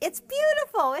 It's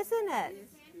beautiful, isn't it?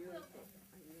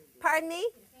 Pardon me?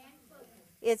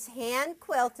 It's hand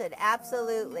quilted,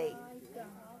 absolutely.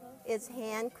 It's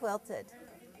hand quilted.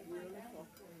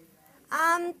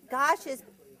 Gosh,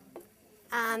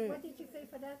 What did you pay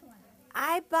for that one?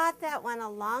 I bought that one a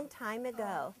long time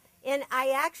ago. And I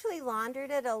actually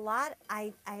laundered it a lot.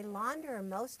 I launder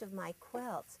most of my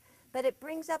quilts. But it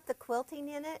brings up the quilting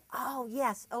in it. Oh,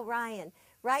 yes, Orion.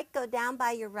 Right, go down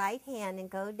by your right hand and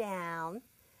go down.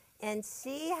 And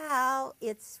see how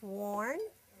it's worn?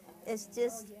 It's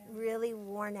just really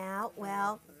worn out.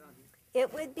 Well,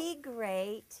 it would be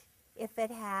great if it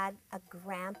had a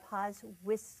grandpa's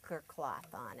whisker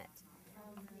cloth on it.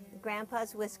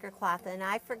 Grandpa's whisker cloth. And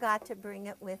I forgot to bring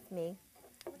it with me.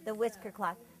 The whisker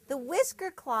cloth. The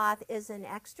whisker cloth is an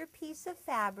extra piece of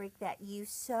fabric that you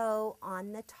sew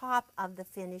on the top of the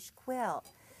finished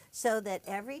quilt, so that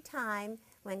every time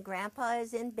when Grandpa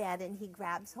is in bed and he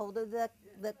grabs hold of the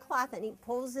cloth and he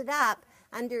pulls it up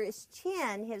under his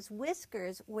chin, his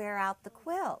whiskers wear out the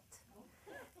quilt.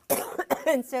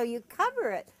 And so you cover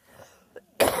it.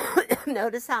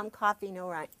 Notice how I'm coughing, all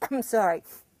right. I'm sorry.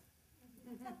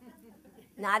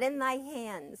 Not in my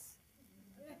hands.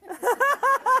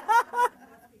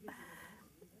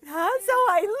 So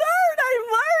I'm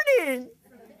learning.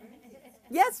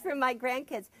 Yes, for my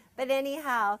grandkids. But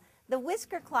anyhow, the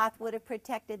whisker cloth would have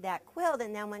protected that quilt,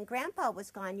 and then when Grandpa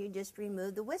was gone, you just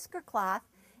remove the whisker cloth,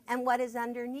 and what is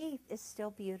underneath is still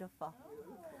beautiful.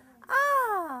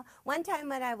 One time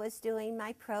when I was doing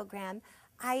my program,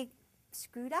 I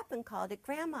screwed up and called it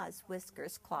Grandma's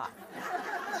whiskers cloth.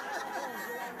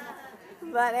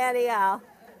 But anyhow,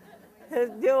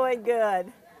 it's doing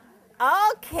good.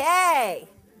 Okay.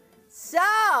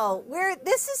 So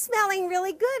this is smelling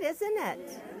really good, isn't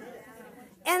it?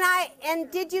 And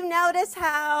did you notice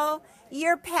how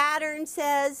your pattern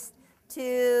says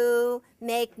to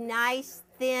make nice,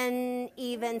 thin,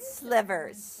 even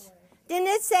slivers? Didn't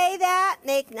it say that?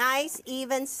 Make nice,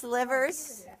 even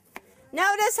slivers?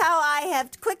 Notice how I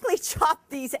have quickly chopped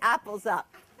these apples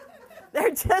up.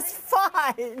 They're just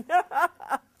fine.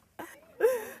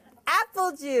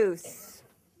 Apple juice.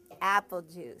 Apple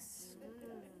juice.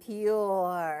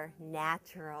 Pure,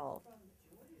 natural.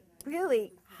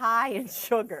 Really high in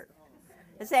sugar.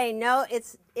 I say no, it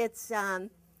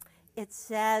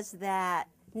says that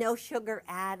no sugar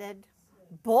added.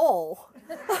 Bowl.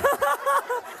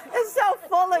 It's so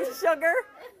full of sugar.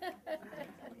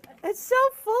 It's so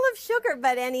full of sugar,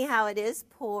 but anyhow, it is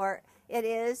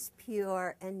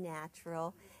pure and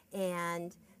natural.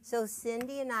 And so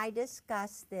Cindy and I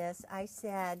discussed this. I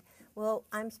said, well,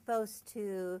 I'm supposed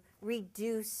to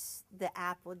reduce the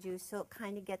apple juice so it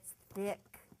kind of gets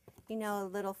thick, you know, a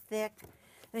little thick.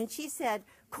 And she said,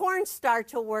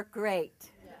 cornstarch will work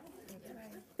great.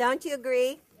 Don't you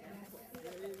agree?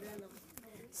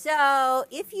 So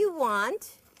if you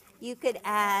want, you could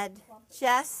add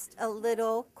just a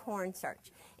little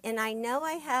cornstarch. And I know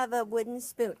I have a wooden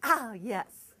spoon. Oh,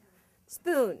 yes.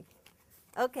 Spoon.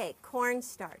 Okay,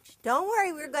 cornstarch. Don't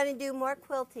worry, we're going to do more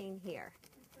quilting here.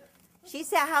 She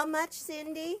said, how much,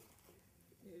 Cindy?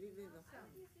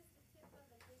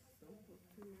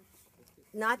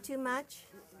 Not too much?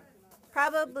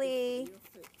 Probably.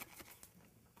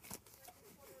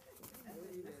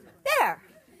 There.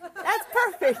 That's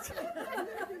perfect.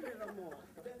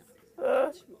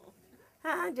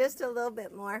 Just a little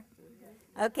bit more.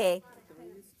 Okay.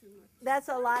 That's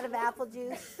a lot of apple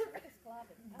juice.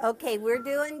 Okay, we're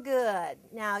doing good.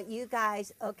 Now, you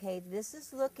guys, okay, this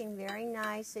is looking very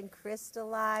nice and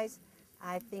crystallized.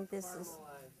 I think this is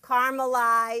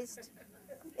caramelized.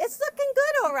 It's looking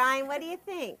good, Orion. What do you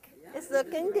think? It's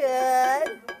looking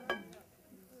good.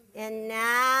 And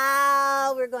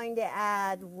now we're going to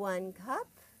add 1 cup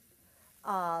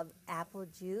of apple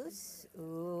juice.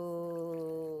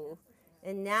 Ooh.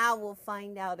 And now we'll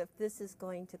find out if this is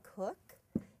going to cook.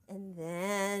 And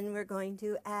then we're going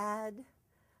to add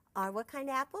our, what kind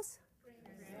of apples?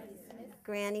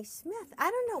 Granny Smith. I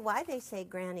don't know why they say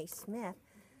Granny Smith.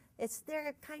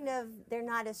 They're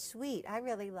not as sweet. I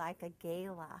really like a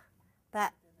Gala.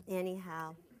 But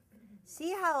anyhow,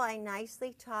 see how I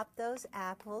nicely chopped those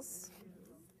apples?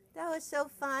 That was so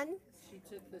fun. She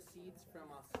took the seeds from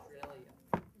Australia.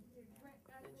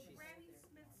 Granny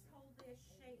Smiths hold their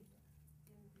shape.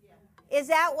 Is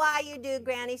that why you do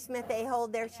Granny Smith? They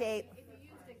hold their shape. If you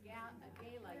used a gala,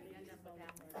 you'd end up with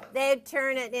apple. They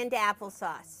turn it into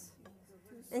applesauce.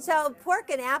 And so pork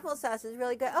and applesauce is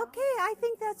really good. Okay, I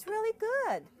think that's really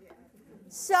good.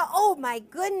 So, oh my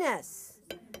goodness.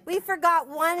 We forgot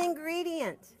one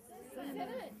ingredient.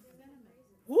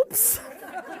 Whoops.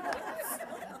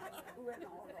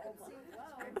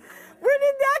 Where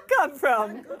did that come from?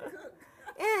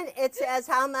 And it says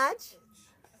how much?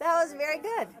 That was very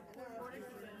good.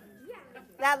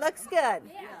 That looks good.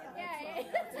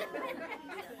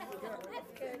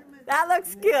 That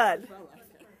looks good.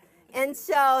 And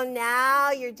so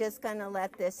now you're just going to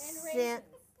let this sit.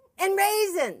 And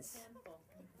raisins.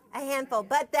 A handful.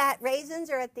 But that raisins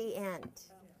are at the end.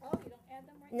 Oh, you don't add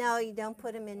them right No, you don't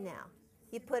put them in now.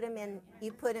 You put them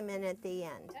in at the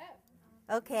end.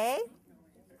 Okay?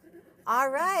 All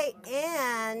right.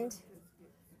 And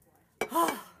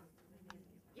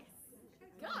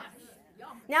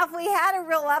now if we had a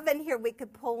real oven here, we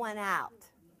could pull one out.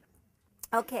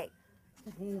 Okay.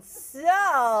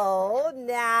 So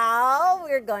now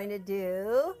we're going to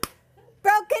do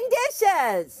broken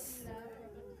dishes.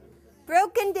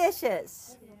 Broken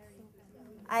dishes.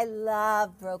 I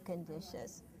love broken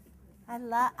dishes. I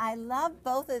love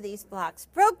both of these blocks.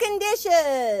 Broken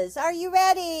dishes. Are you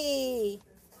ready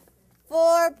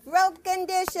for broken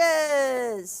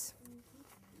dishes?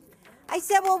 I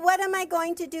said, well, what am I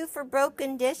going to do for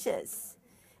broken dishes?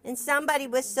 And somebody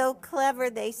was so clever,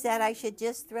 they said I should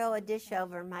just throw a dish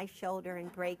over my shoulder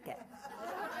and break it.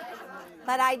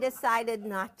 But I decided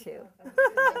not to.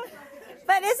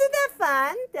 But isn't that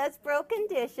fun? That's broken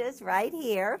dishes right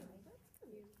here.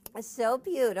 It's so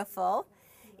beautiful.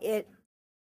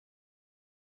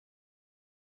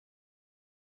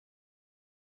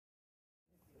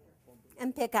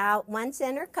 And pick out one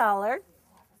center color.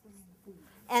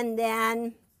 And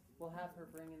then We'll have her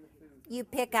bring in the food. you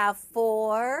pick out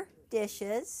 4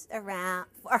 dishes around,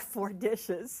 or 4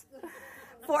 dishes,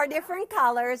 4 different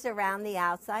colors around the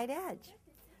outside edge.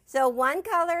 So one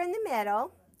color in the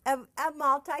middle, a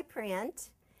multi-print,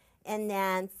 and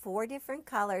then 4 different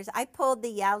colors. I pulled the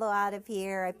yellow out of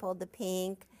here, I pulled the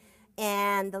pink,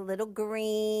 and the little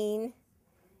green,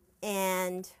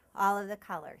 and all of the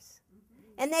colors.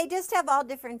 And they just have all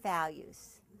different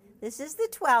values. This is the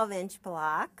 12-inch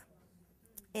block,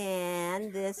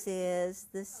 and this is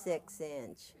the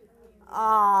 6-inch.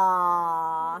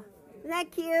 Aww, isn't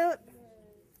that cute?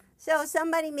 So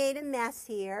somebody made a mess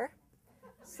here.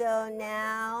 So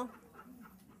now,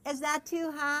 is that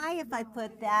too high if I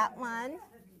put that one?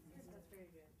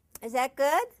 Is that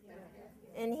good?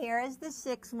 And here is the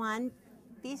 6th one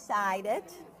beside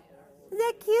it. Is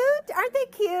that cute? Aren't they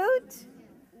cute?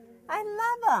 I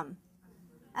love them.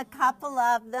 A couple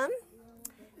of them.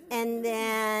 And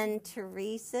then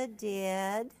Teresa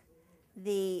did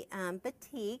the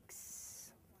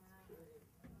batiks.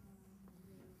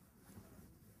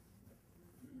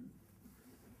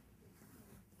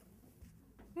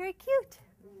 Very cute.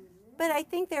 But I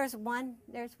think there's one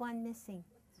missing.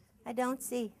 I don't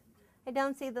see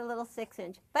the little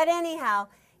 6-inch. But anyhow,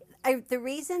 the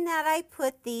reason that I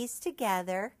put these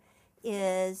together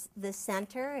is the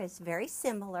center is very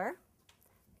similar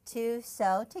to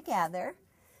sew together.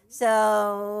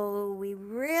 So we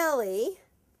really,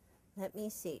 let me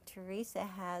see, Teresa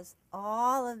has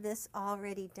all of this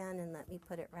already done, and let me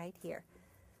put it right here.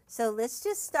 So let's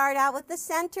just start out with the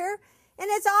center, and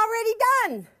it's already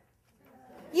done.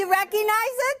 You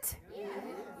recognize it?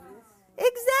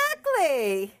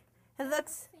 Exactly.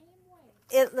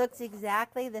 It looks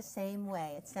exactly the same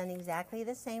way. It's done exactly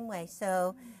the same way.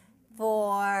 So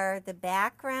for the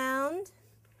background,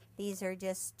 these are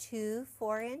just 2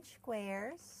 4-inch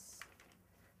squares.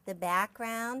 The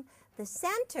background, the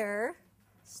center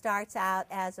starts out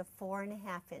as a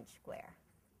 4.5-inch square.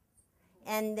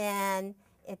 And then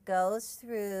it goes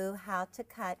through how to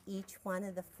cut each one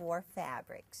of the 4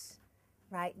 fabrics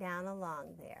right down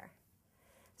along there.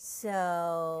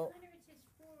 So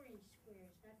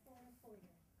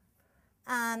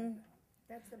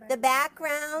the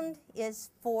background is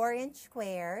 4-inch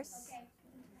squares. Okay.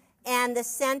 And the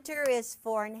center is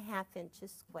 4.5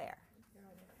 inches square.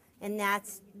 And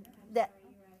that's the,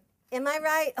 am I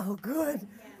right? Oh, good.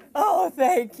 Oh,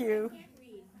 thank you.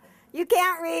 You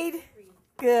can't read?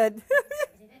 Good.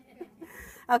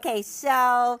 Okay,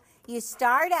 so you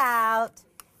start out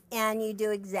and you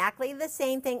do exactly the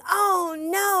same thing. Oh,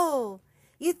 no.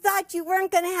 You thought you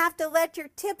weren't going to have to let your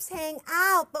tips hang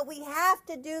out, but we have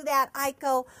to do that,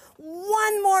 Aiko,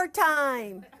 one more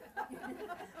time.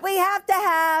 We have to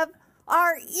have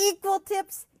our equal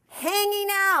tips hanging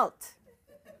out.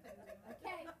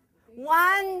 Okay.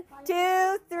 1,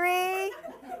 2, 3,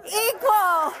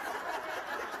 equal.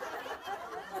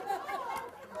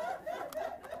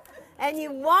 And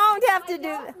you won't have to do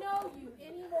that. Know you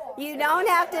anymore. You don't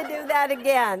have to do that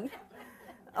again.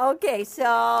 Okay,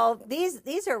 so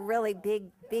these are really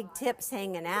big tips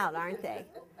hanging out, aren't they?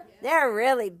 They're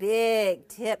really big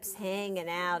tips hanging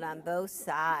out on both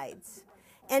sides.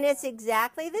 And it's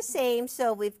exactly the same,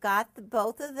 so we've got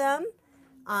both of them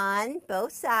on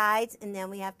both sides, and then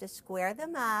we have to square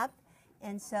them up.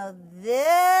 And so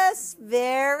this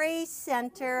very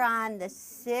center on the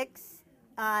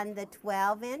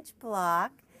 12-inch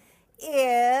block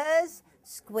is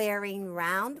squaring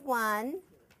round 1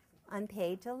 on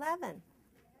page 11.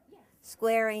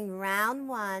 Squaring round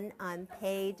 1 on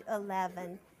page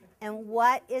 11. And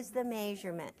what is the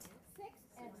measurement?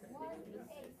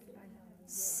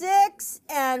 6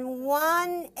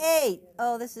 1/8.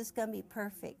 Oh, this is going to be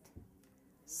perfect.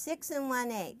 6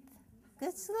 1/8.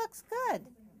 This looks good.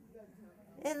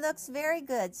 It looks very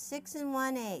good. 6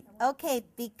 1/8. Okay,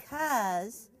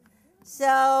 because,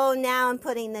 so now I'm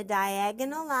putting the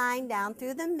diagonal line down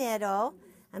through the middle.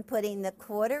 I'm putting the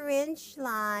 1/4-inch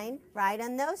line right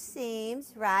on those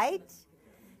seams, right?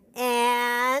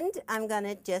 And I'm going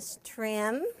to just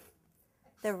trim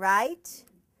the right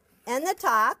and the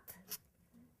top.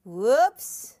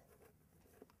 Whoops.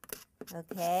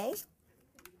 Okay.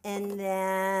 And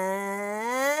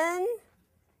then,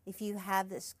 if you have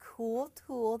this cool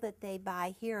tool that they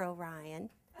buy here,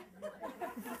 Orion,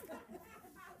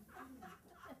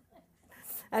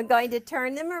 I'm going to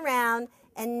turn them around.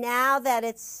 And now that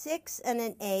it's 6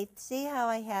 1/8, see how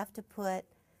I have to put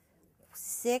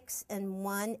 6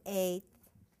 1/8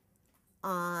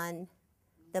 on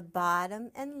the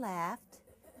bottom and left.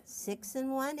 6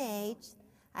 1/8.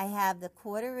 I have the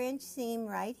 1/4-inch seam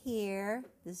right here.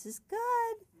 This is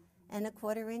good. And a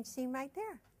 1/4-inch seam right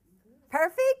there.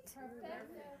 Perfect?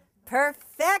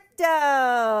 Perfecto.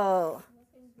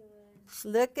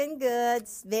 Looking good.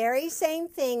 Very same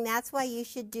thing. That's why you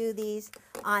should do these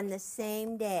on the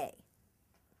same day.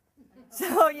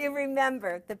 So you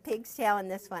remember the pig's tail in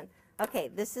this one. Okay,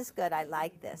 this is good. I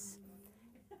like this.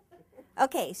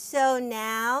 Okay, so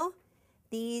now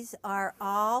these are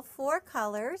all 4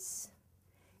 colors,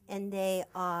 and they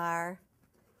are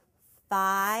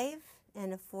 5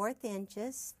 1/4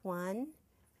 inches. 1,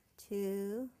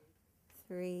 2,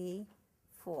 3,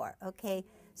 4. Okay,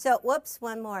 so whoops,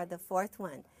 one more, the 4th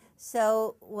one.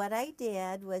 So what I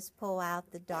did was pull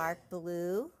out the dark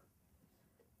blue,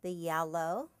 the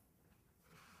yellow,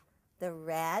 the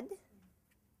red,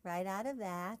 right out of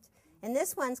that. And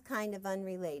this one's kind of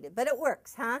unrelated, but it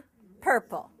works, huh?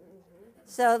 Purple.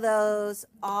 So those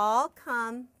all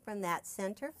come from that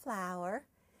center flower.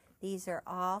 These are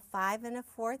all 5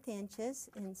 1/4 inches,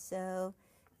 and so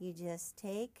you just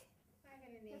take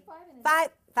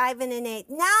 5 1/8.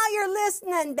 Now you're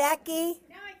listening, Becky.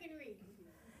 Now I can read.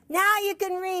 Now you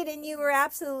can read, and you were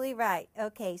absolutely right.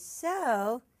 Okay,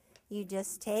 so you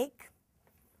just take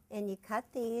and you cut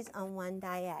these on one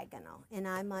diagonal. And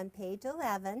I'm on page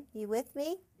 11. You with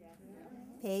me? Yeah.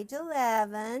 Page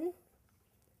 11.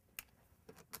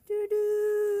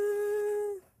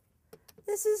 Doo-doo.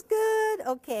 This is good.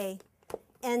 Okay.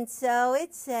 And so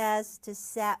it says to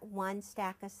set 1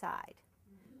 stack aside.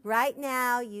 Right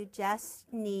now, you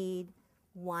just need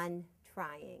 1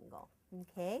 triangle.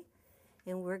 Okay?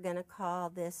 And we're going to call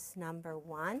this number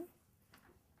 1.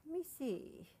 Let me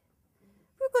see.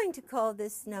 We're going to call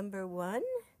this number 1,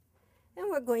 and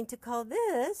we're going to call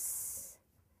this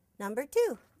number 2.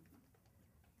 Does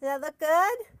that look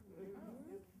good?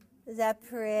 Is that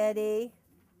pretty?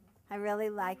 I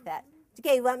really like that.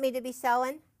 Okay, you want me to be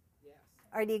sewing? Yes.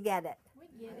 Or do you get it? We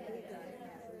get it.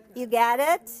 You get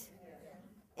it?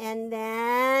 And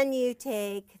then you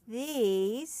take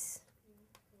these,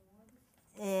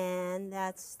 and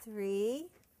that's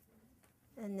 3,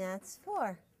 and that's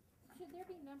 4. Should there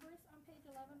be numbers on page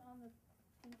 11 on the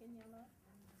pink and yellow?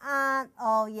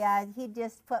 Oh yeah, he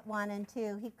just put 1 and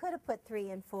 2. He could have put 3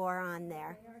 and 4 on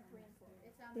there. They are 3 and 4.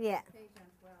 It's on Yeah. page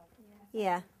on 12.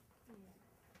 Yeah.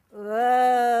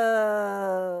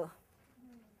 Whoa.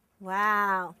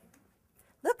 Wow.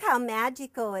 Look how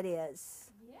magical it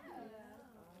is. Yeah.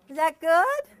 Is that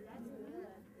good?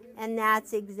 And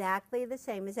that's exactly the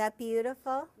same. Is that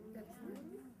beautiful?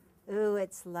 Ooh,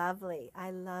 it's lovely.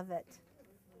 I love it.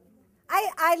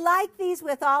 I like these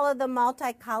with all of the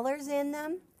multicolors in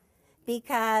them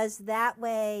because that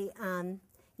way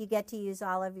you get to use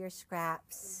all of your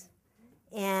scraps.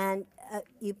 And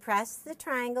you press the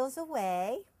triangles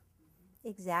away,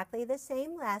 exactly the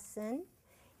same lesson.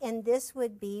 And this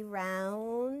would be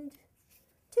round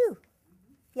 2.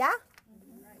 Yeah?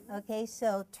 Okay,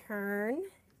 so turn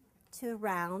to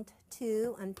round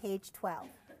 2 on page 12.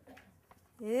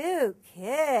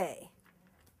 Okay.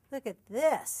 Look at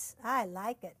this. I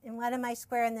like it. And what am I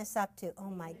squaring this up to? Oh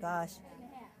my gosh.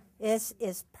 This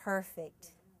is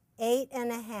perfect. 8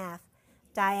 1/2.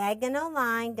 Diagonal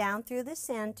line down through the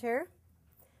center.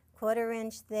 1/4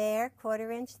 inch there,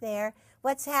 1/4 inch there.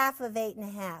 What's half of 8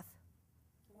 1/2?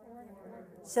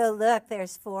 So look,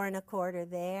 there's 4 1/4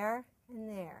 there and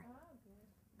there.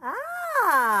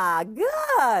 Ah,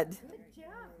 good. Good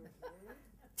job.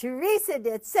 Teresa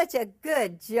did such a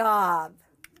good job.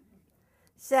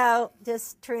 So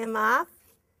just trim off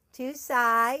 2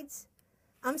 sides.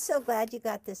 I'm so glad you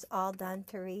got this all done,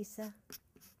 Teresa.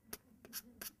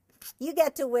 You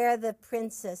get to wear the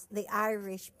princess, the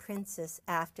Irish princess,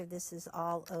 after this is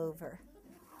all over.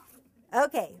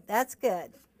 Okay, that's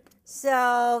good.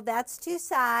 So that's 2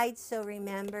 sides. So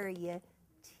remember, you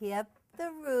tip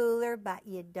the ruler, but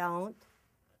you don't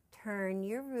turn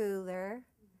your ruler,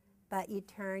 but you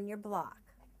turn your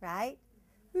block, right?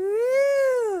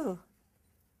 Woo!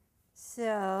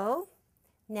 So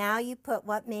now you put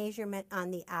what measurement on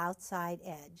the outside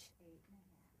edge?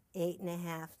 8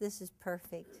 1/2. This is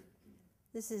perfect.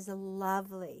 This is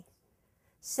lovely.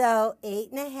 So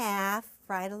 8 1/2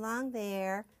 right along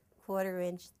there, 1/4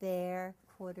 inch there,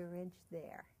 1/4 inch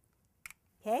there.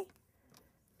 Okay?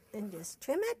 And just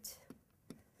trim it.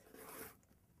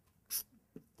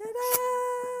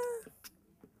 Ta-da!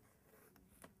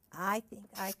 I think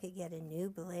I could get a new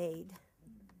blade.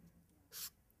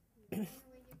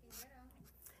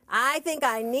 I think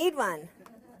I need one.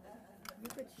 You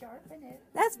could sharpen it.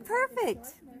 That's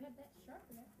perfect.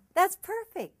 That's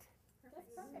perfect.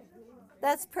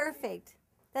 That's perfect.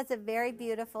 That's a very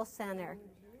beautiful center.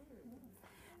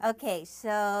 Okay,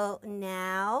 so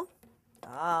now,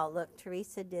 oh, look,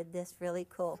 Teresa did this really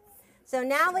cool. So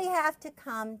now we have to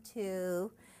come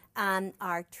to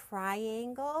our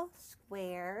triangle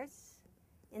squares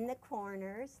in the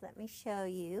corners. Let me show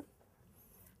you.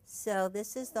 So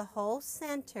this is the whole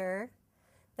center,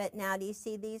 But now do you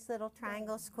see these little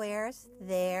triangle squares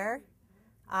there?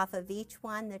 Off of each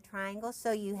one, the triangle.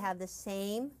 So you have the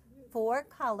same 4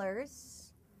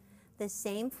 colors. The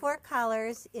same 4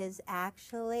 colors is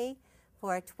actually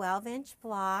for a 12-inch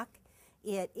block.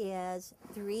 It is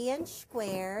 3-inch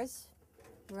squares,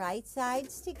 right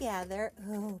sides together.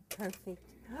 Oh, perfect.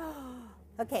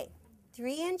 Okay,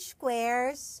 3-inch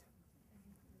squares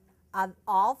of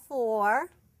all 4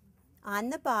 on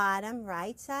the bottom,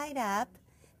 right side up.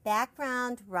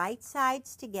 Background, right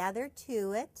sides together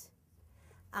to it.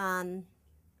 And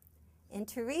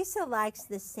Teresa likes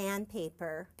the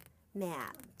sandpaper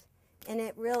mat. And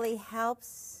it really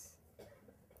helps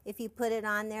if you put it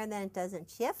on there, then it doesn't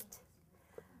shift.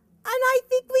 And I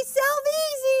think we sell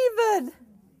these even.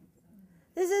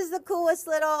 This is the coolest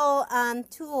little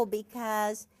tool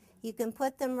because you can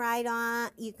put them right on,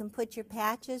 you can put your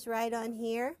patches right on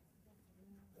here.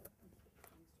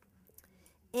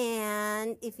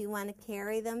 And if you want to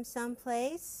carry them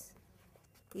someplace,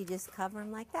 you just cover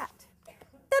them like that.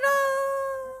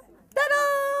 Ta-da!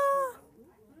 Ta-da!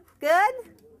 Good?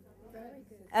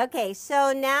 Okay,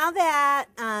 so now that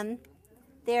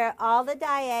all the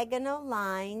diagonal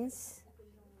lines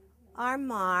are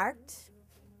marked,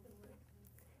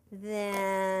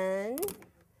 then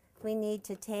we need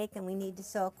to take and we need to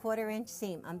sew a 1/4-inch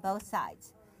seam on both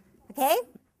sides. Okay?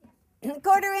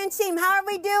 1/4-inch seam, how are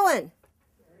we doing?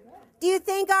 Do you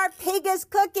think our pig is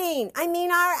cooking? I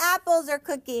mean, our apples are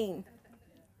cooking.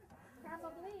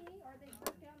 Probably, or they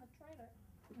broke down the trailer.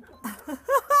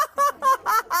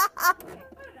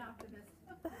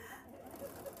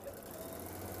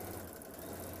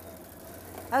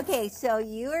 Okay, so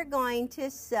you are going to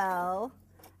sew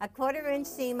a 1/4-inch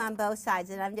seam on both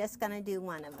sides, and I'm just going to do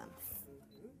one of them.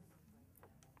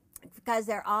 Because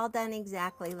they're all done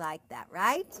exactly like that,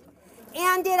 right?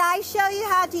 And did I show you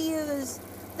how to use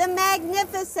the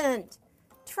magnificent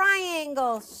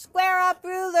triangle square up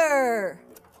ruler?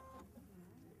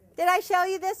 Did I show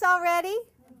you this already?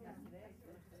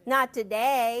 Not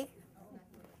today.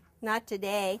 Not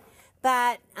today.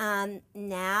 But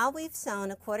now we've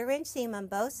sewn a 1/4-inch seam on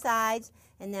both sides,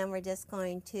 and then we're just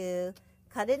going to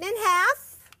cut it in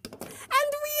half. And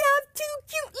we have 2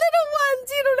 cute little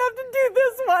ones. You don't have to do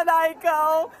this one,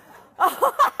 Aiko.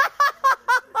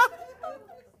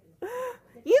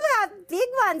 You have big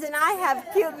ones, and I have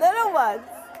cute little ones.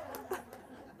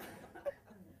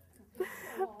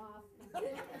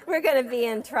 We're going to be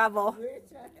in trouble.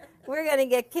 We're going to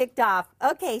get kicked off.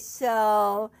 Okay,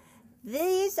 so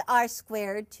these are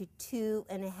squared to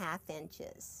 2.5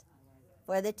 inches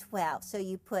for the 12. So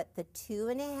you put the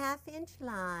 2.5-inch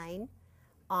line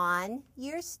on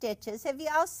your stitches. Have you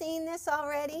all seen this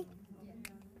already?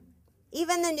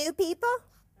 Even the new people?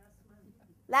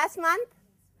 Last month?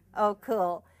 Oh,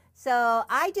 cool. So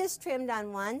I just trimmed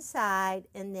on one side,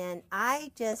 and then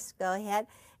I just go ahead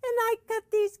and I cut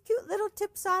these cute little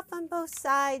tips off on both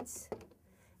sides.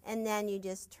 And then you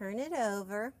just turn it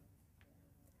over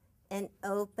and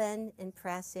open and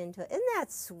press into it. Isn't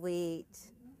that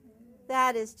sweet?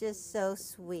 That is just so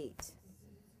sweet.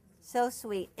 So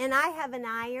sweet. And I have an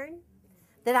iron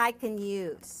that I can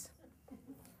use.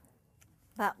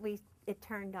 But it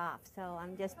turned off, so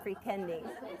I'm just pretending.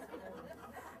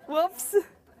 Whoops.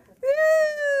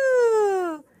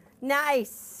 Woo!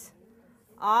 Nice.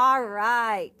 All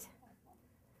right.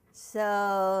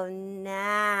 So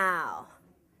now,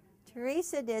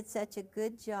 Teresa did such a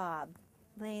good job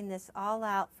laying this all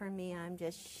out for me. I'm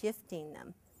just shifting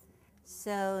them.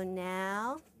 So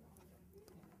now,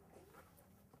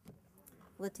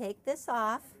 we'll take this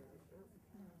off.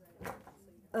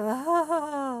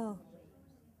 Oh,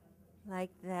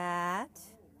 like that.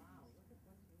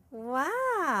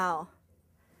 Wow.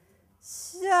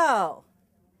 So,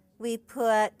 we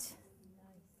put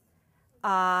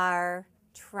our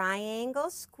triangle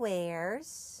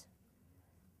squares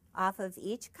off of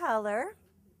each color.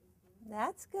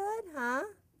 That's good, huh?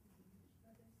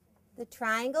 The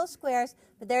triangle squares.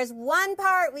 But there's one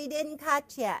part we didn't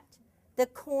cut yet. The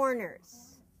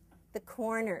corners. The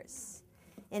corners.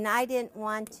 And I didn't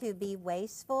want to be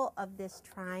wasteful of this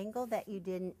triangle that you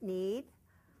didn't need.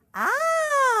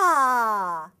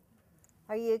 Ah!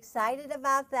 Are you excited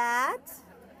about that?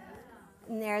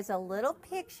 And there's a little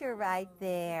picture right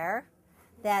there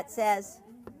that says,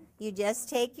 you just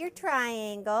take your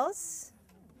triangles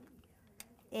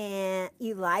and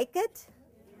you like it.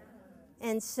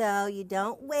 And so you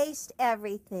don't waste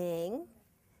everything.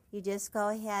 You just go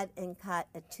ahead and cut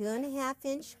a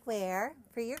 2.5-inch square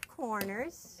for your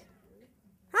corners.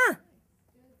 Huh?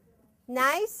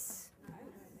 Nice?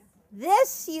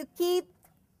 This you keep,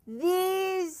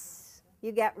 these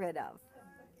you get rid of.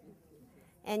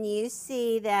 And you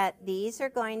see that these are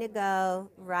going to go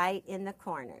right in the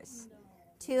corners.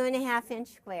 2.5-inch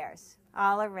squares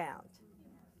all around.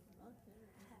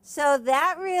 So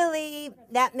that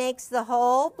makes the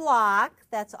whole block.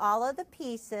 That's all of the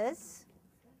pieces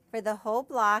for the whole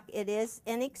block. It is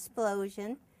an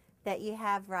explosion that you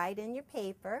have right in your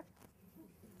paper.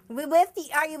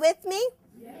 Are you with me?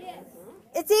 Yes.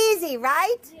 It's easy,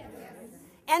 right? Yes.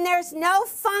 And there's no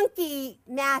funky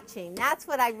matching. That's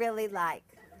what I really like.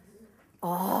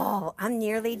 Oh, I'm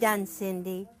nearly done,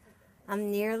 Cindy.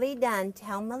 I'm nearly done.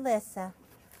 Tell Melissa.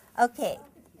 Okay,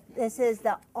 this is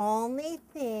the only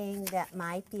thing that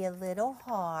might be a little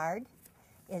hard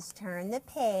is turn the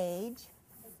page,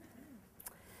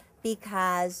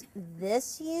 because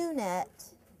this unit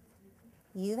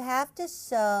you have to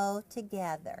sew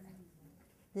together.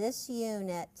 This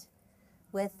unit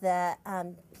with the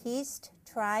pieced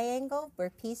triangle or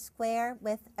pieced square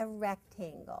with a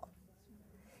rectangle.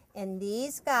 And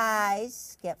these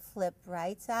guys get flipped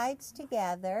right sides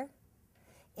together.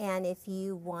 And if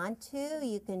you want to,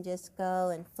 you can just go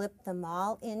and flip them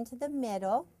all into the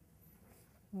middle.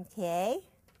 Okay?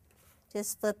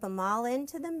 Just flip them all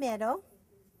into the middle.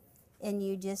 And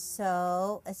you just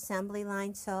sew, assembly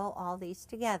line sew all these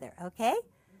together. Okay?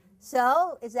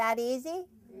 So, is that easy?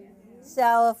 Yes.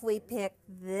 So if we pick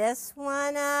this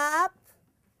one up,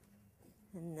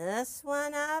 and this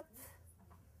one up,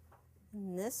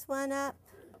 and this one up,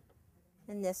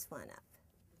 and this one up.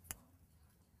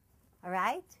 All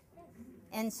right?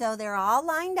 And so they're all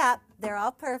lined up. They're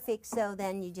all perfect. So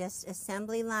then you just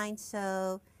assembly line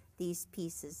sew these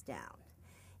pieces down.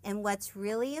 And what's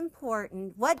really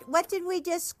important, what did we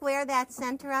just square that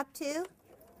center up to?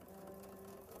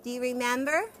 Do you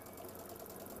remember?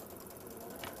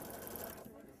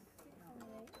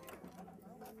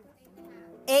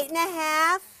 Eight and a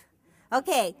half.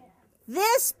 Okay.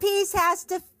 This piece has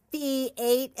to be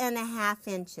 8.5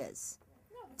 inches.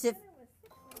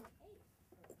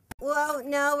 Well,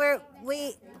 no,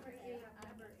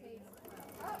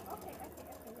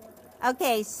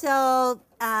 Okay, so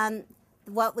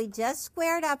what we just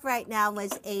squared up right now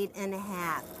was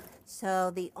 8.5.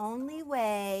 So the only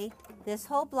way this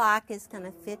whole block is going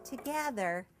to fit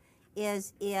together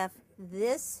is if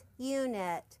this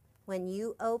unit, when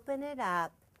you open it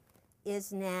up,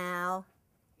 is now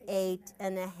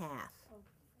 8.5.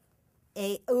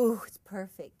 Ooh, it's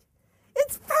perfect.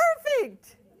 It's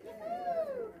perfect.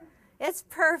 It's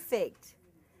perfect.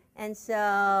 And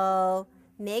so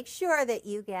make sure that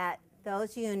you get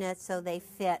those units so they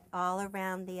fit all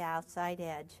around the outside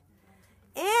edge.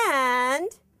 And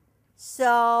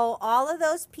so all of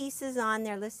those pieces on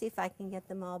there, let's see if I can get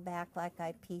them all back like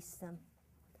I pieced them.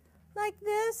 Like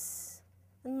this,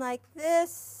 and like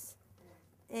this,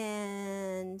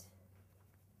 and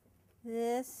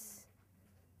this.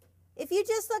 If you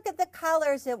just look at the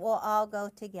colors, it will all go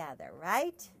together,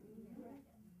 right?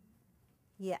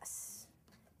 Yes.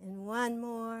 And one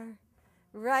more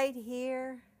right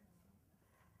here.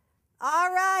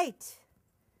 All right.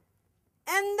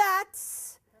 And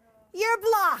that's your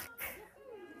block.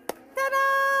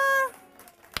 Ta-da!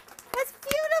 That's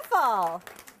beautiful.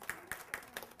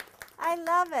 I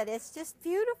love it. It's just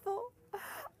beautiful.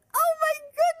 Oh my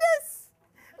goodness!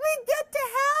 We get to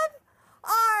have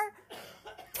our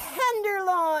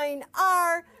tenderloin,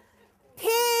 our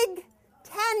pig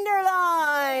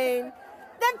tenderloin.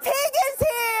 The pig is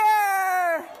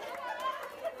here!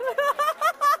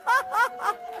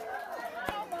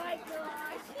 Oh my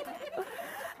gosh.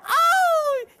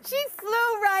 Oh, she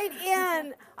flew right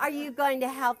in. Are you going to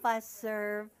help us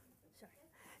serve?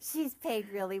 She's paid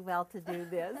really well to do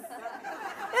this.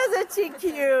 Isn't she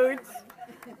cute?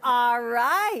 All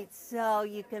right, so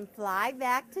you can fly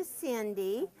back to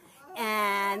Cindy,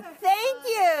 and